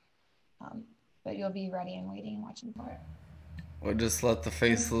field. But you'll be ready and waiting and watching for it. Or just let the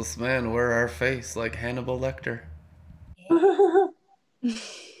faceless man wear our face like Hannibal Lecter.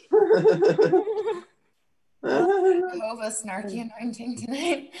 Jehovah snarky anointing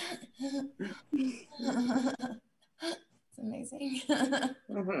tonight. It's amazing. The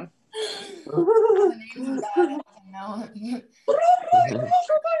names of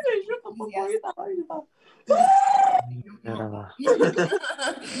God, I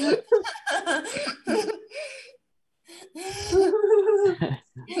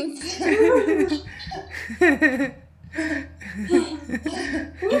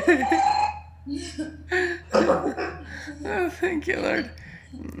Oh, thank you, Lord.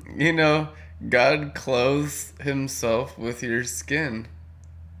 God clothes himself with your skin.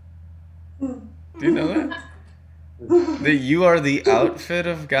 Do you know that? That you are the outfit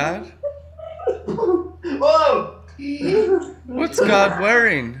of God? Whoa! What's God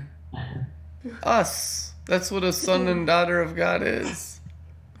wearing? Us. That's what a son and daughter of God is.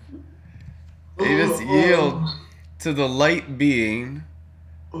 You just yield to the light being.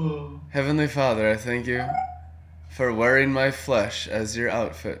 Heavenly Father, I thank you for wearing my flesh as your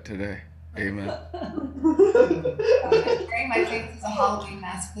outfit today. Amen. wearing my face as a Halloween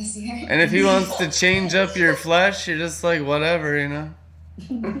mask this year. And if he wants to change up your flesh, you're just like, whatever,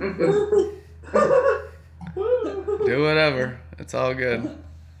 Do whatever. It's all good.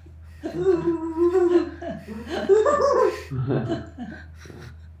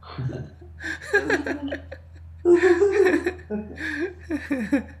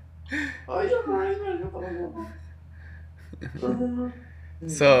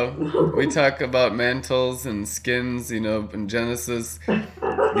 So we talk about mantles and skins, in Genesis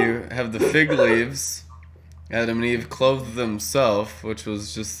you have the fig leaves. Adam and Eve clothed themselves, which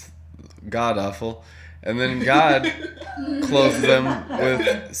was just god awful, and then God clothed them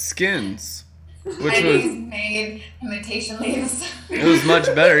with skins, which was made imitation leaves. It was much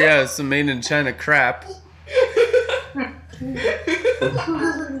better, yeah. It's some made in China crap.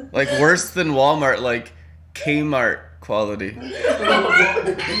 Like worse than Walmart, like Kmart quality.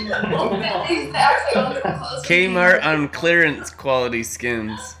 Kmart on clearance quality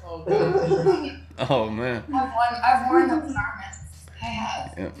skins. Oh man. I've worn those garments. I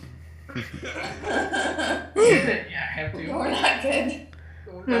have. Yep. Yeah, I have to. We're not good.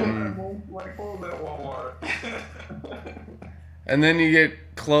 And then you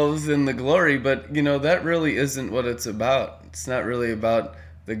get clothed in the glory, but that really isn't what it's about. It's not really about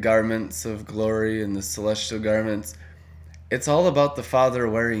the garments of glory and the celestial garments. It's all about the Father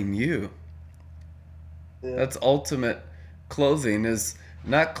wearing you. Yeah. That's ultimate clothing, is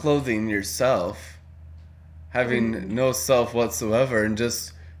not clothing yourself, having no self whatsoever, and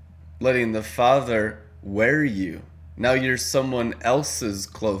just letting the Father wear you. Now you're someone else's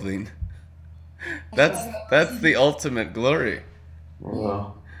clothing. That's the ultimate glory.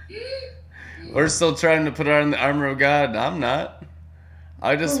 Wow. We're still trying to put on the armor of God. I'm not.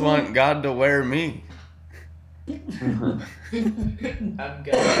 I just want God to wear me. I'm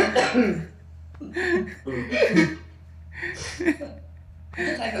good.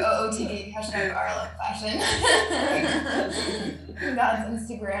 Hashtag OOTD, hashtag Arlo fashion. God's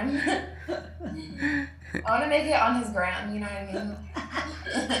Instagram. I want to make it on his gram, you know what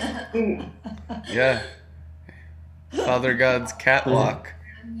I mean? Yeah. Father God's catwalk.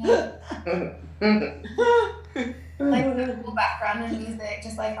 Yeah. Like a cool background and music,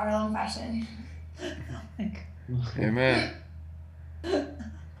 just like Arlo fashion. Amen.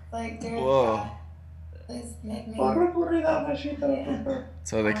 Like, dude, Whoa. please make me.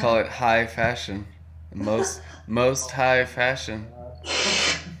 So they call it high fashion. The most high fashion.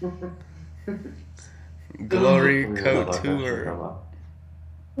 Glory couture.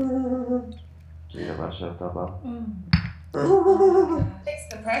 Takes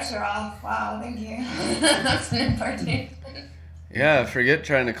the pressure off. Wow, thank you. That's an impartation. Yeah, forget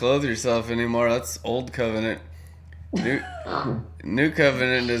trying to clothe yourself anymore. That's old covenant. New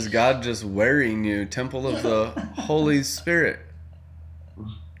covenant is God just wearing you. Temple of the Holy Spirit.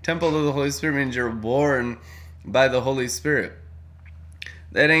 Temple of the Holy Spirit means you're born by the Holy Spirit.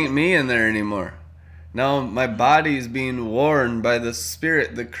 That ain't me in there anymore. Now my body is being worn by the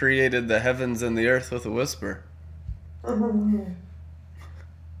Spirit that created the heavens and the earth with a whisper. And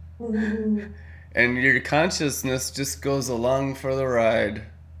your consciousness just goes along for the ride.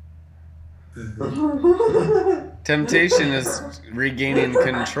 Temptation is regaining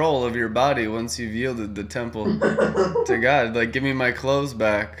control of your body once you've yielded the temple to God. Like, give me my clothes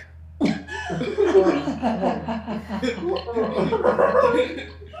back.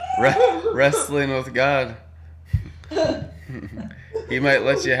 Wrestling with God. He might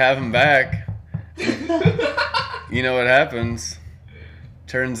let you have them back. You know what happens?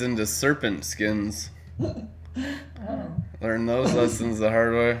 Turns into serpent skins. Learn those lessons the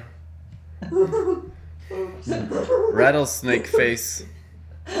hard way. Rattlesnake face.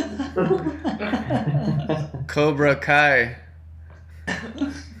 Cobra Kai.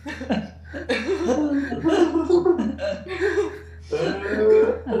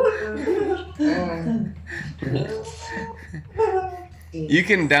 You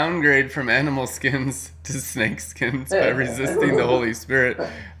can downgrade from animal skins to snake skins by resisting the Holy Spirit.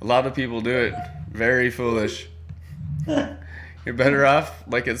 A lot of people do it. Very foolish. You're better off,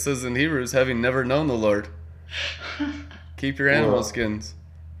 like it says in Hebrews, having never known the Lord. Keep your animal skins.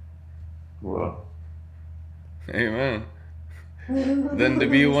 Whoa. Amen. Than to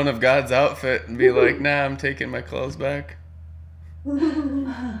be one of God's outfit and be like, nah, I'm taking my clothes back. Oh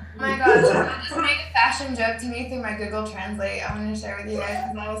my gosh, I just made a fashion joke to me through my Google Translate. I want to share with you guys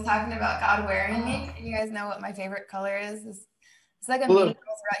because I was talking about God wearing me. And you guys know what my favorite color is? It's like a Blue. Mean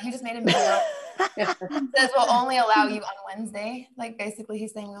Girls route. He just made a Mean Girls. It says we'll only allow you on Wednesday. Like basically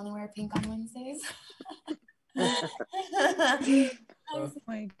he's saying we only wear pink on Wednesdays. Oh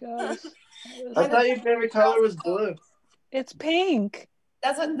my gosh. I thought your favorite color was blue. It's pink.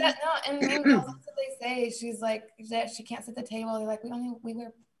 That's what that no, and Mean Girls, that's what they say. She's like that she can't sit at the table. They're like, we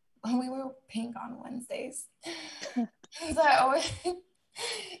wear pink on Wednesdays. So I always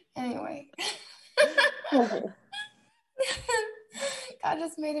anyway. God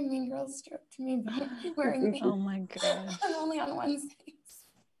just made a Mean Girls joke to me about wearing pink. Oh my gosh. Only on Wednesdays.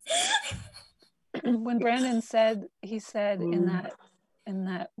 When Brandon said, he said in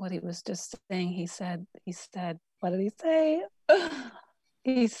that what he was just saying, he said, what did he say?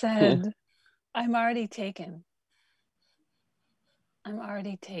 He said, I'm already taken. I'm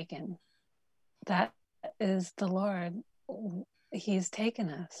already taken. That is the Lord. He's taken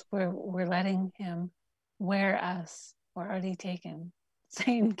us. We're letting him wear us. We're already taken.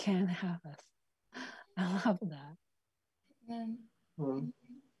 Satan can't have us. I love that.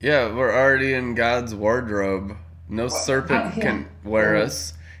 Yeah, we're already in God's wardrobe. No serpent can wear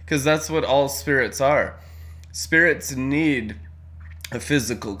us, because that's what all spirits are. Spirits need a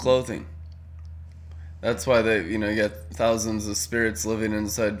physical clothing. That's why you get thousands of spirits living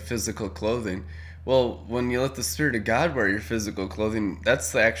inside physical clothing. Well, when you let the Spirit of God wear your physical clothing,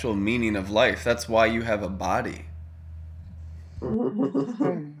 that's the actual meaning of life. That's why you have a body.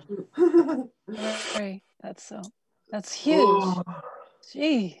 Sorry. That's huge.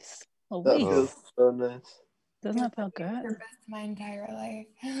 Jeez. That Louise. feels so nice. Doesn't that feel good? Purpose my entire life.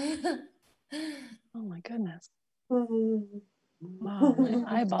 Oh my goodness. Wow, my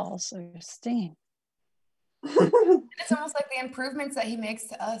eyeballs are stinging. It's almost like the improvements that he makes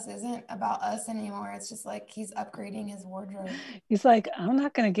to us isn't about us anymore. It's just like he's upgrading his wardrobe. He's like, I'm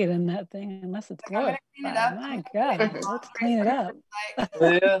not gonna get in that thing unless it's glorified. My God, let's clean it up.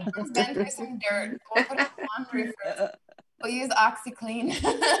 Yeah. Let's bend through some dirt. We'll put it in laundry first. We'll use OxyClean.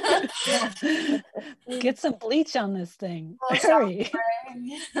 Get some bleach on this thing. A little Hurry.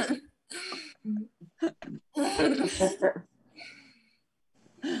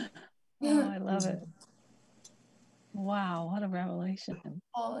 Oh, I love it. Wow, what a revelation.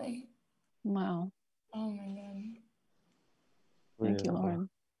 Holy. Wow. Oh my God. Thank you, Lord.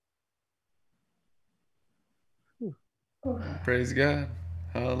 Praise God.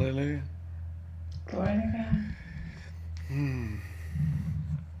 Hallelujah. Glory to God.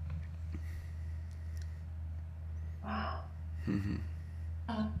 Wow.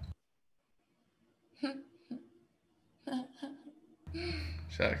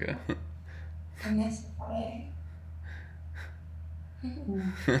 Shaka. In this way.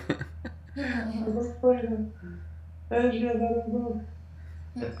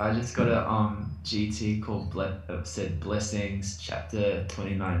 I just got a GT called said Blessings chapter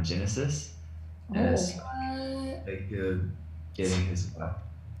 29 Genesis, and it's like getting his back.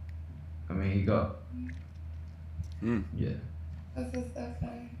 I mean, he got yeah. This is so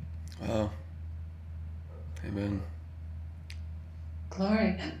funny. Wow. Amen.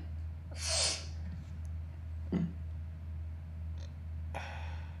 Glory.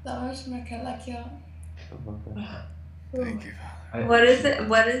 Thank you, Father. What is it?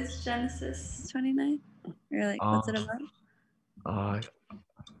 What is Genesis 29? You're like, what's it about?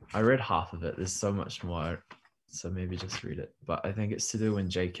 I read half of it. There's so much more, so maybe just read it. But I think it's to do when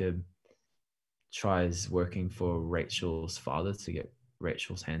Jacob tries working for Rachel's father to get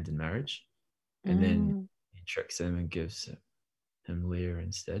Rachel's hand in marriage, and then he tricks him and gives him Leah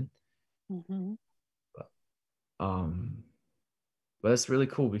instead. But that's really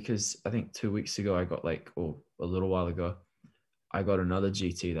cool because I think 2 weeks ago or a little while ago, I got another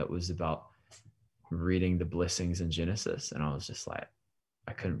GT that was about reading the blessings in Genesis, and I was just like,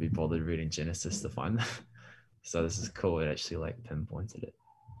 I couldn't be bothered reading Genesis to find them. So this is cool. It actually pinpointed it.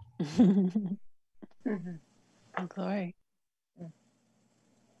 Oh, glory.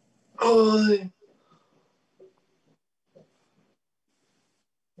 Holy.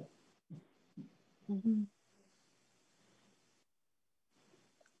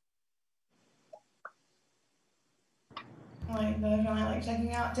 Like, they're really like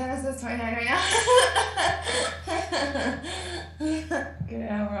checking out Genesis 29 right now.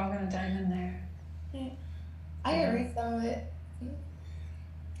 Yeah, we're all gonna dive in there. I can read some of it.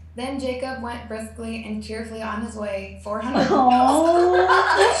 Then Jacob went briskly and cheerfully on his way 400 miles.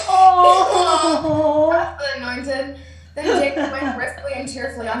 That's the anointed. Then Jacob went briskly and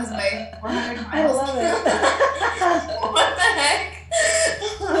cheerfully on his way 400 miles. I love it. What the heck?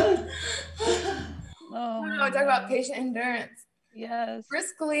 Oh, No, talk about patient endurance. Yes.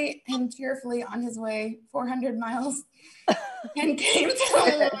 Briskly and cheerfully on his way 400 miles and came to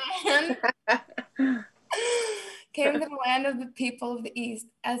the land of the people of the east.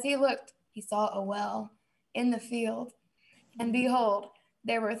 As he looked, he saw a well in the field, and behold,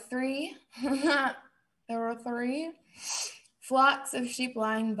 there were three flocks of sheep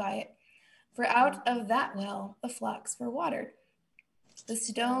lying by it. For out of that well the flocks were watered. The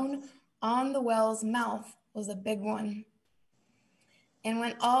stone on the well's mouth was a big one. And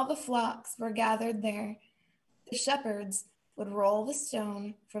when all the flocks were gathered there, the shepherds would roll the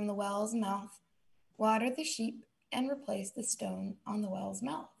stone from the well's mouth, water the sheep, and replace the stone on the well's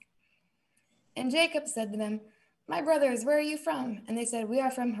mouth. And Jacob said to them, "My brothers, where are you from?" And they said, "We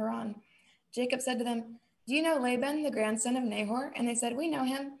are from Haran." Jacob said to them, "Do you know Laban, the grandson of Nahor?" And they said, "We know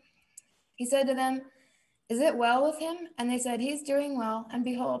him." He said to them, "Is it well with him?" And they said, "He's doing well. And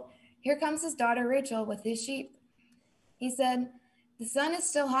behold, here comes his daughter Rachel with his sheep." He said, "The sun is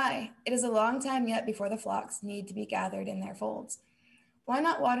still high. It is a long time yet before the flocks need to be gathered in their folds. Why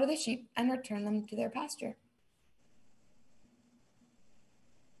not water the sheep and return them to their pasture?"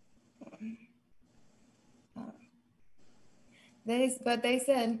 But they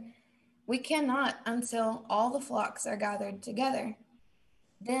said, "We cannot until all the flocks are gathered together."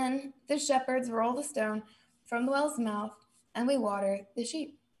 Then the shepherds roll the stone from the well's mouth, and we water the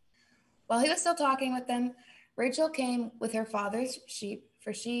sheep. While he was still talking with them, Rachel came with her father's sheep,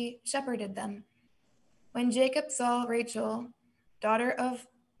 for she shepherded them. When Jacob saw Rachel daughter of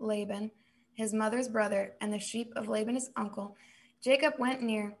Laban, his mother's brother, and the sheep of Laban his uncle, Jacob went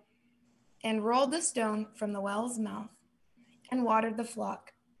near and rolled the stone from the well's mouth and watered the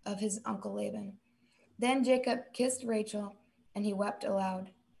flock of his uncle Laban. Then Jacob kissed Rachel, and he wept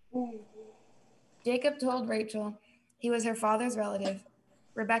aloud. Jacob told Rachel he was her father's relative,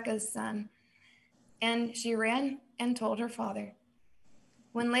 Rebekah's son, and she ran and told her father.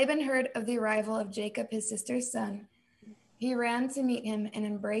 When Laban heard of the arrival of Jacob, his sister's son, he ran to meet him and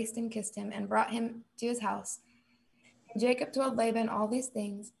embraced and kissed him and brought him to his house. And Jacob told Laban all these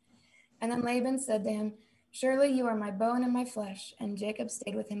things. And then Laban said to him, "Surely you are my bone and my flesh." And Jacob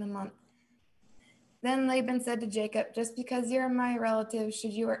stayed with him a month. Then Laban said to Jacob, "Just because you're my relative,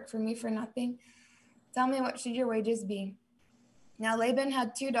 should you work for me for nothing? Tell me, what should your wages be?" Now Laban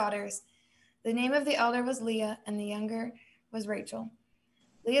had 2 daughters. The name of the elder was Leah, and the younger was Rachel.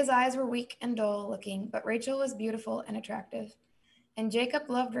 Leah's eyes were weak and dull looking, but Rachel was beautiful and attractive. And Jacob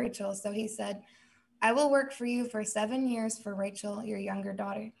loved Rachel, so he said, "I will work for you for 7 years for Rachel, your younger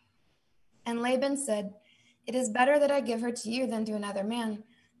daughter." And Laban said, "It is better that I give her to you than to another man.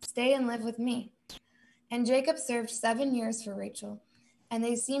 Stay and live with me." And Jacob served 7 years for Rachel, and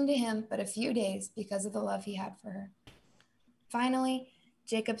they seemed to him but a few days because of the love he had for her. Finally,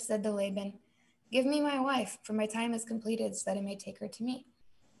 Jacob said to Laban, "Give me my wife, for my time is completed, so that I may take her to me."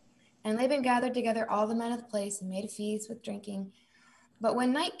 And Laban gathered together all the men of the place and made a feast with drinking. But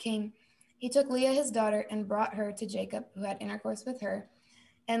when night came, he took Leah his daughter and brought her to Jacob, who had intercourse with her.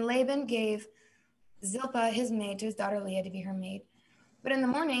 And Laban gave Zilpah his maid to his daughter Leah to be her maid. But in the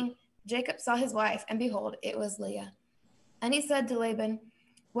morning, Jacob saw his wife, and behold, it was Leah. And he said to Laban,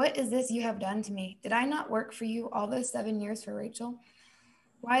 "What is this you have done to me? Did I not work for you all those 7 years for Rachel?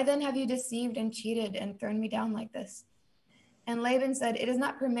 Why then have you deceived and cheated and thrown me down like this?" And Laban said, "It is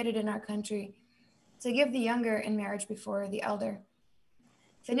not permitted in our country to give the younger in marriage before the elder.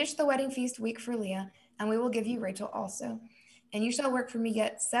 Finish the wedding feast week for Leah, and we will give you Rachel also. And you shall work for me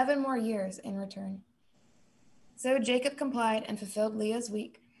yet 7 more years in return." So Jacob complied and fulfilled Leah's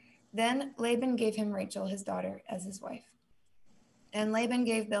week. Then Laban gave him Rachel, his daughter, as his wife. And Laban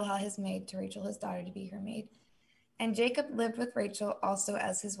gave Bilhah his maid to Rachel, his daughter, to be her maid. And Jacob lived with Rachel also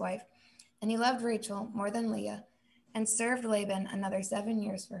as his wife, and he loved Rachel more than Leah, and served Laban another 7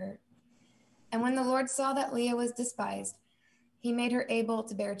 years for her. And when the Lord saw that Leah was despised, he made her able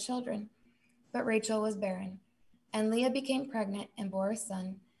to bear children, but Rachel was barren. And Leah became pregnant and bore a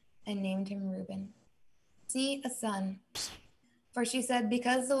son, and named him Reuben. "See, a son." For she said,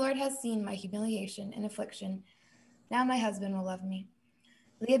 "Because the Lord has seen my humiliation and affliction, now my husband will love me."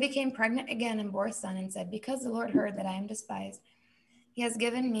 Leah became pregnant again and bore a son, and said, "Because the Lord heard that I am despised, he has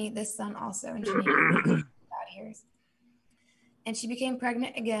given me this son also." And she named him God hears. And she became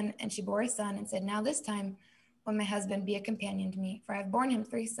pregnant again, and she bore a son, and said, "Now this time will my husband be a companion to me, for I have borne him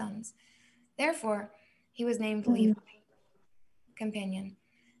 3 sons. Therefore he was named Levi, companion.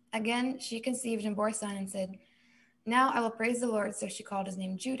 Again she conceived and bore a son, and said, "Now I will praise the Lord." So she called his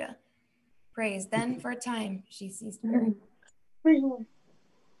name Judah. Praise. Then for a time she ceased bearing.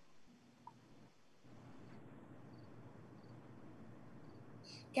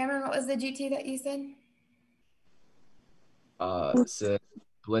 Cameron, what was the GT that you said? So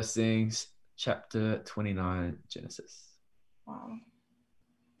Blessings, chapter 29, Genesis. Wow.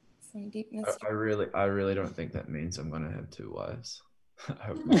 Some deep mystery. I really don't think that means I'm gonna have 2 wives. I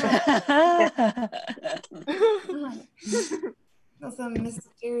hope not. That's some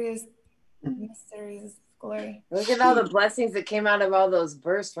mysterious glory. Look at all the blessings that came out of all those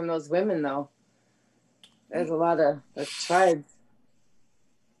births from those women, though. There's a lot of tribes.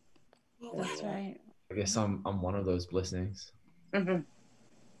 That's right. I guess I'm one of those blessings. Mm-hmm.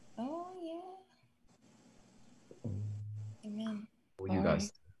 Oh yeah. Amen. Well, you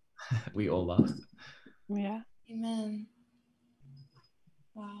guys, we all are. Yeah. Amen.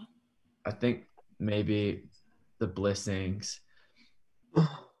 Wow. I think maybe the blessings,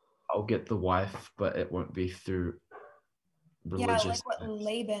 I'll get the wife, but it won't be through religious. Yeah, like what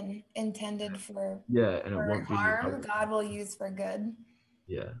Laban intended for. Yeah, and it won't be harm, God will use for good.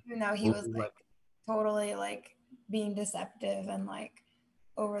 Yeah. Even though he was like totally like being deceptive and like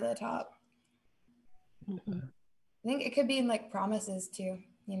over the top. Mm-hmm. I think it could be in like promises too.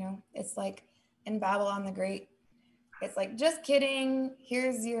 You know, it's like in Babylon the Great. It's like, just kidding.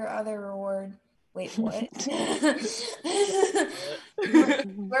 Here's your other reward. Wait, what?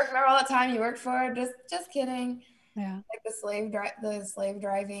 Work for all the time you worked for. Just kidding. Yeah. Like the slave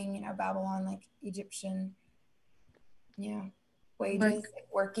driving, you know, Babylon, like Egyptian. Yeah. Wages, like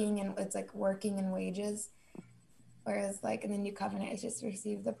working, and it's like working and wages. Whereas like in the new covenant, it's just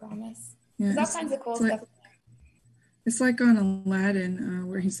receive the promise. Yeah, There's all kinds of cool stuff. It's like on Aladdin,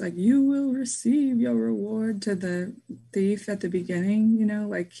 where he's like, "You will receive your reward" to the thief at the beginning. You know,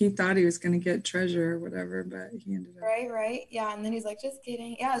 like he thought he was going to get treasure or whatever, but he ended up. Right. Yeah, and then he's like, just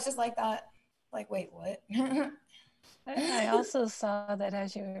kidding. Yeah, it's just like that. Like, wait, what? I also saw that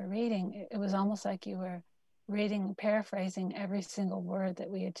as you were reading, it was almost like you were reading, paraphrasing every single word that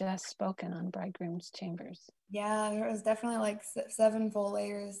we had just spoken on Bridegroom's Chambers. Yeah, there was definitely like 7 full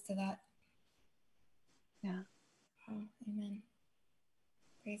layers to that. Yeah. Oh, amen.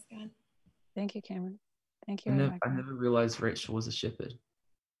 Praise God. Thank you, Cameron. Thank you. I never realized Rachel was a shepherd.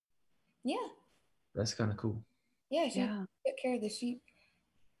 Yeah. That's kind of cool. Yeah, she took care of the sheep.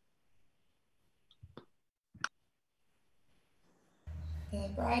 The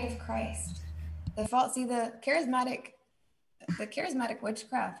bride of Christ. The charismatic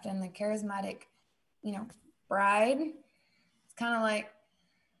witchcraft and the charismatic, bride. It's kind of like,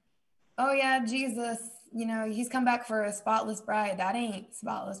 oh yeah, Jesus, he's come back for a spotless bride. That ain't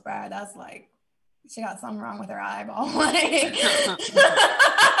spotless bride. That's like, she got something wrong with her eyeball.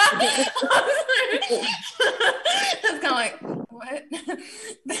 It's kind of like, what?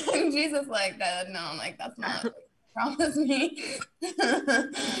 Jesus like that. No, I'm like, that's not what you promised me.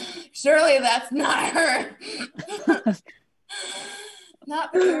 Surely that's not her.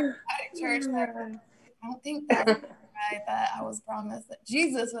 Not the Charismatic Church. I don't think that's the bride that I was promised, that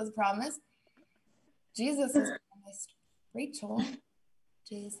Jesus was promised. Jesus was promised Rachel,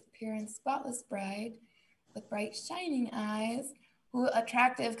 his pure and spotless bride with bright shining eyes, who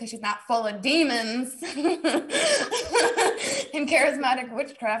attractive because she's not full of demons and charismatic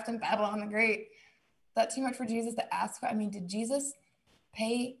witchcraft and Babylon the Great. Is that too much for Jesus to ask for? I mean, did Jesus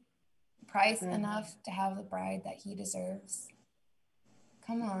pay price enough to have the bride that he deserves?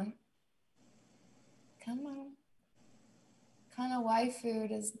 Come on. What kind of waifu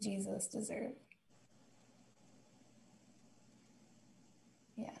does Jesus deserve?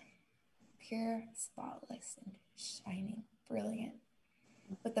 Yeah. Pure, spotless, and shining, brilliant.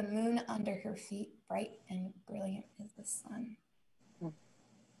 With the moon under her feet, bright and brilliant is the sun. One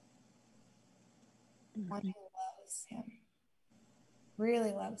who loves him,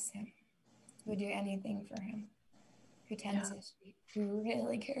 really loves him, who would do anything for him, who tends his sheep, who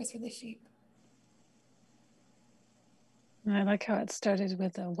really cares for the sheep. I like how it started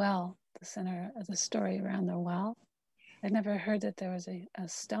with a well, the center of the story around the well. I'd never heard that there was a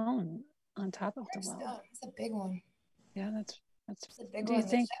stone on top of the well. It's a big one. Yeah, that's a big one. The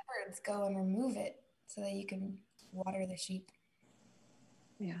shepherds go and remove it so that you can water the sheep.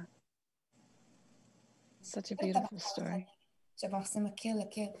 Yeah. Such a beautiful story.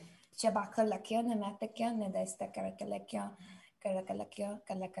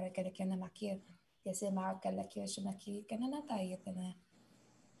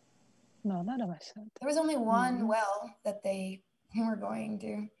 No, none of us. There was only one well that they were going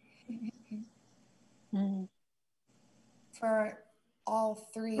to. For all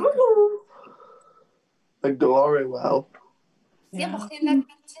 3. The glory well. Yeah.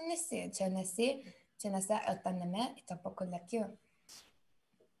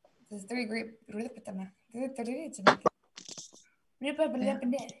 There's 3 group. I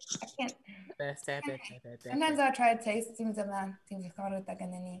can't. Sometimes I try to taste things of that.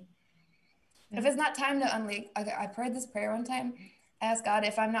 If it's not time to unleash, I prayed this prayer one time. I asked God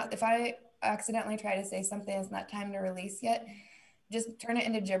if I accidentally try to say something that's not time to release yet, just turn it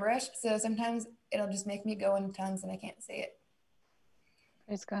into gibberish. So sometimes it'll just make me go in tongues and I can't say it.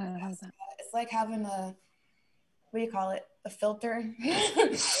 Praise God, I love that. It's like having a, what do you call it? A filter.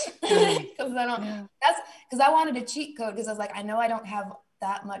 Because I wanted a cheat code because I was like, I know I don't have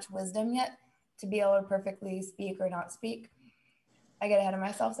that much wisdom yet to be able to perfectly speak or not speak. I get ahead of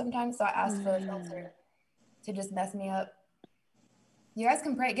myself sometimes, so I asked for a filter to just mess me up. You guys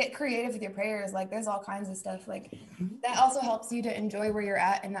can pray, get creative with your prayers. Like there's all kinds of stuff. Like that also helps you to enjoy where you're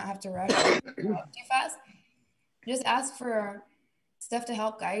at and not have to rush too fast. Just ask for stuff to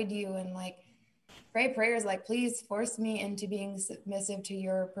help guide you and like pray prayers like, please force me into being submissive to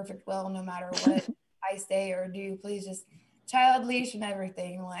your perfect will, no matter what I say or do. Please just child leash and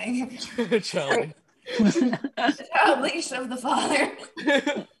everything. Like Child. Child leash of the Father.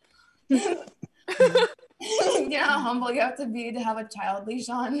 You know how humble you have to be to have a child leash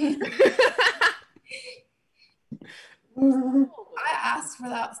on. I ask for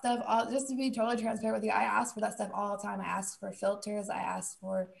that stuff, just to be totally transparent with you. I ask for that stuff all the time. I ask for filters. I ask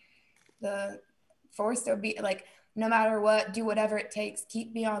for the force to be like, no matter what, do whatever it takes.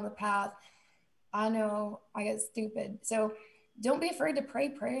 Keep me on the path. I know I get stupid. So don't be afraid to pray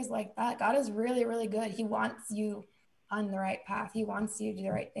prayers like that. God is really, really good. He wants you on the right path. He wants you to do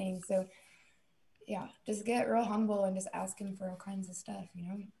the right thing. So yeah, just get real humble and just ask him for all kinds of stuff, you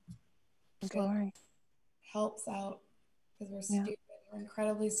know? Glory. Helps out because we're Yeah. stupid. We're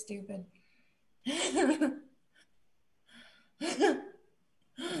incredibly stupid.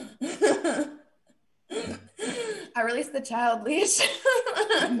 I released the child leash to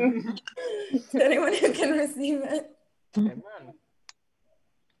anyone who can receive it.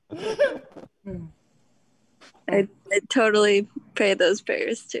 I totally pray those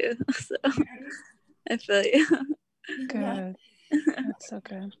prayers too. So I feel you. Good. That's so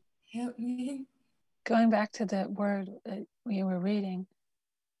good. Help me. Going back to the word that we were reading,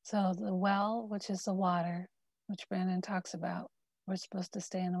 so the well, which is the water, which Brandon talks about, we're supposed to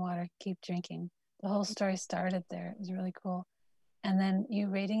stay in the water, keep drinking. The whole story started there. It was really cool. And then you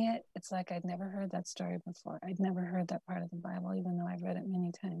reading it, it's like I'd never heard that story before. I'd never heard that part of the Bible, even though I've read it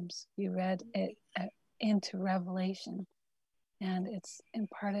many times. You read it into Revelation, and it's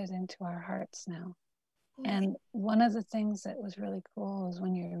imparted into our hearts now. And one of the things that was really cool is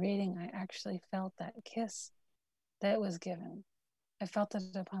when you were reading, I actually felt that kiss that was given. I felt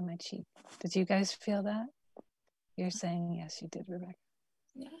it upon my cheek. Did you guys feel that? You're saying yes, you did, Rebecca.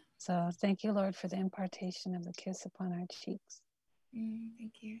 Yeah. So thank you, Lord, for the impartation of the kiss upon our cheeks.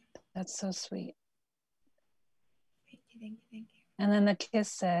 Thank you. That's so sweet. Thank you, thank you, thank you. And then the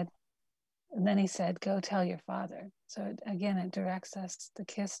kiss said, and then he said, go tell your father. So it directs us, the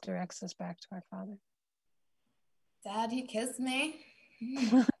kiss directs us back to our father. Dad, he kissed me.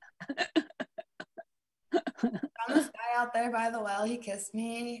 On this guy out there by the well, he kissed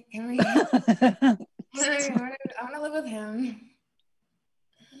me. Can we? I want to live with him.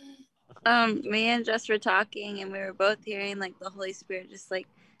 Me and Jess were talking, and we were both hearing like the Holy Spirit just like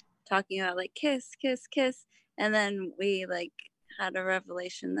talking about like kiss, kiss, kiss, and then we like had a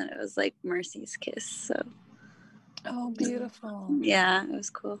revelation that it was like Mercy's kiss. So, oh, beautiful. Yeah, it was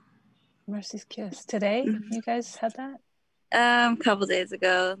cool. Mercy's kiss. Today, you guys had that? A couple days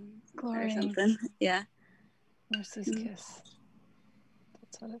ago. Glory. Or something. Yeah. Mercy's kiss.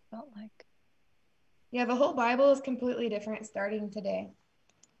 That's what it felt like. Yeah, the whole Bible is completely different starting today.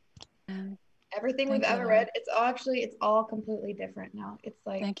 Everything we've ever read, it's all completely different now. It's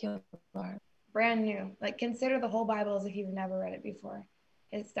like, thank you, Lord. Brand new. Like, consider the whole Bible as if you've never read it before.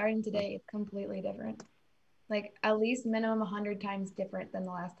 It's starting today. It's completely different. Like, at least minimum 100 times different than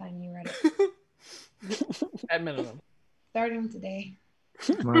the last time you read it. At minimum. Starting today.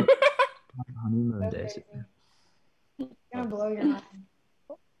 My honeymoon days. It's gonna blow your mind.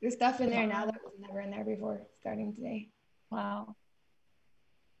 There's stuff in there now that was never in there before. Starting today. Wow.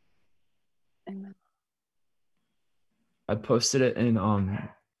 Amen. I posted it in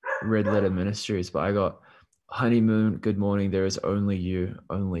Red Letter Ministries, but I got honeymoon, good morning, there is only you,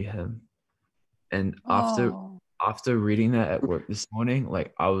 only him. And after reading that at work this morning,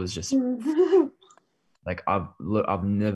 like I was just like I've never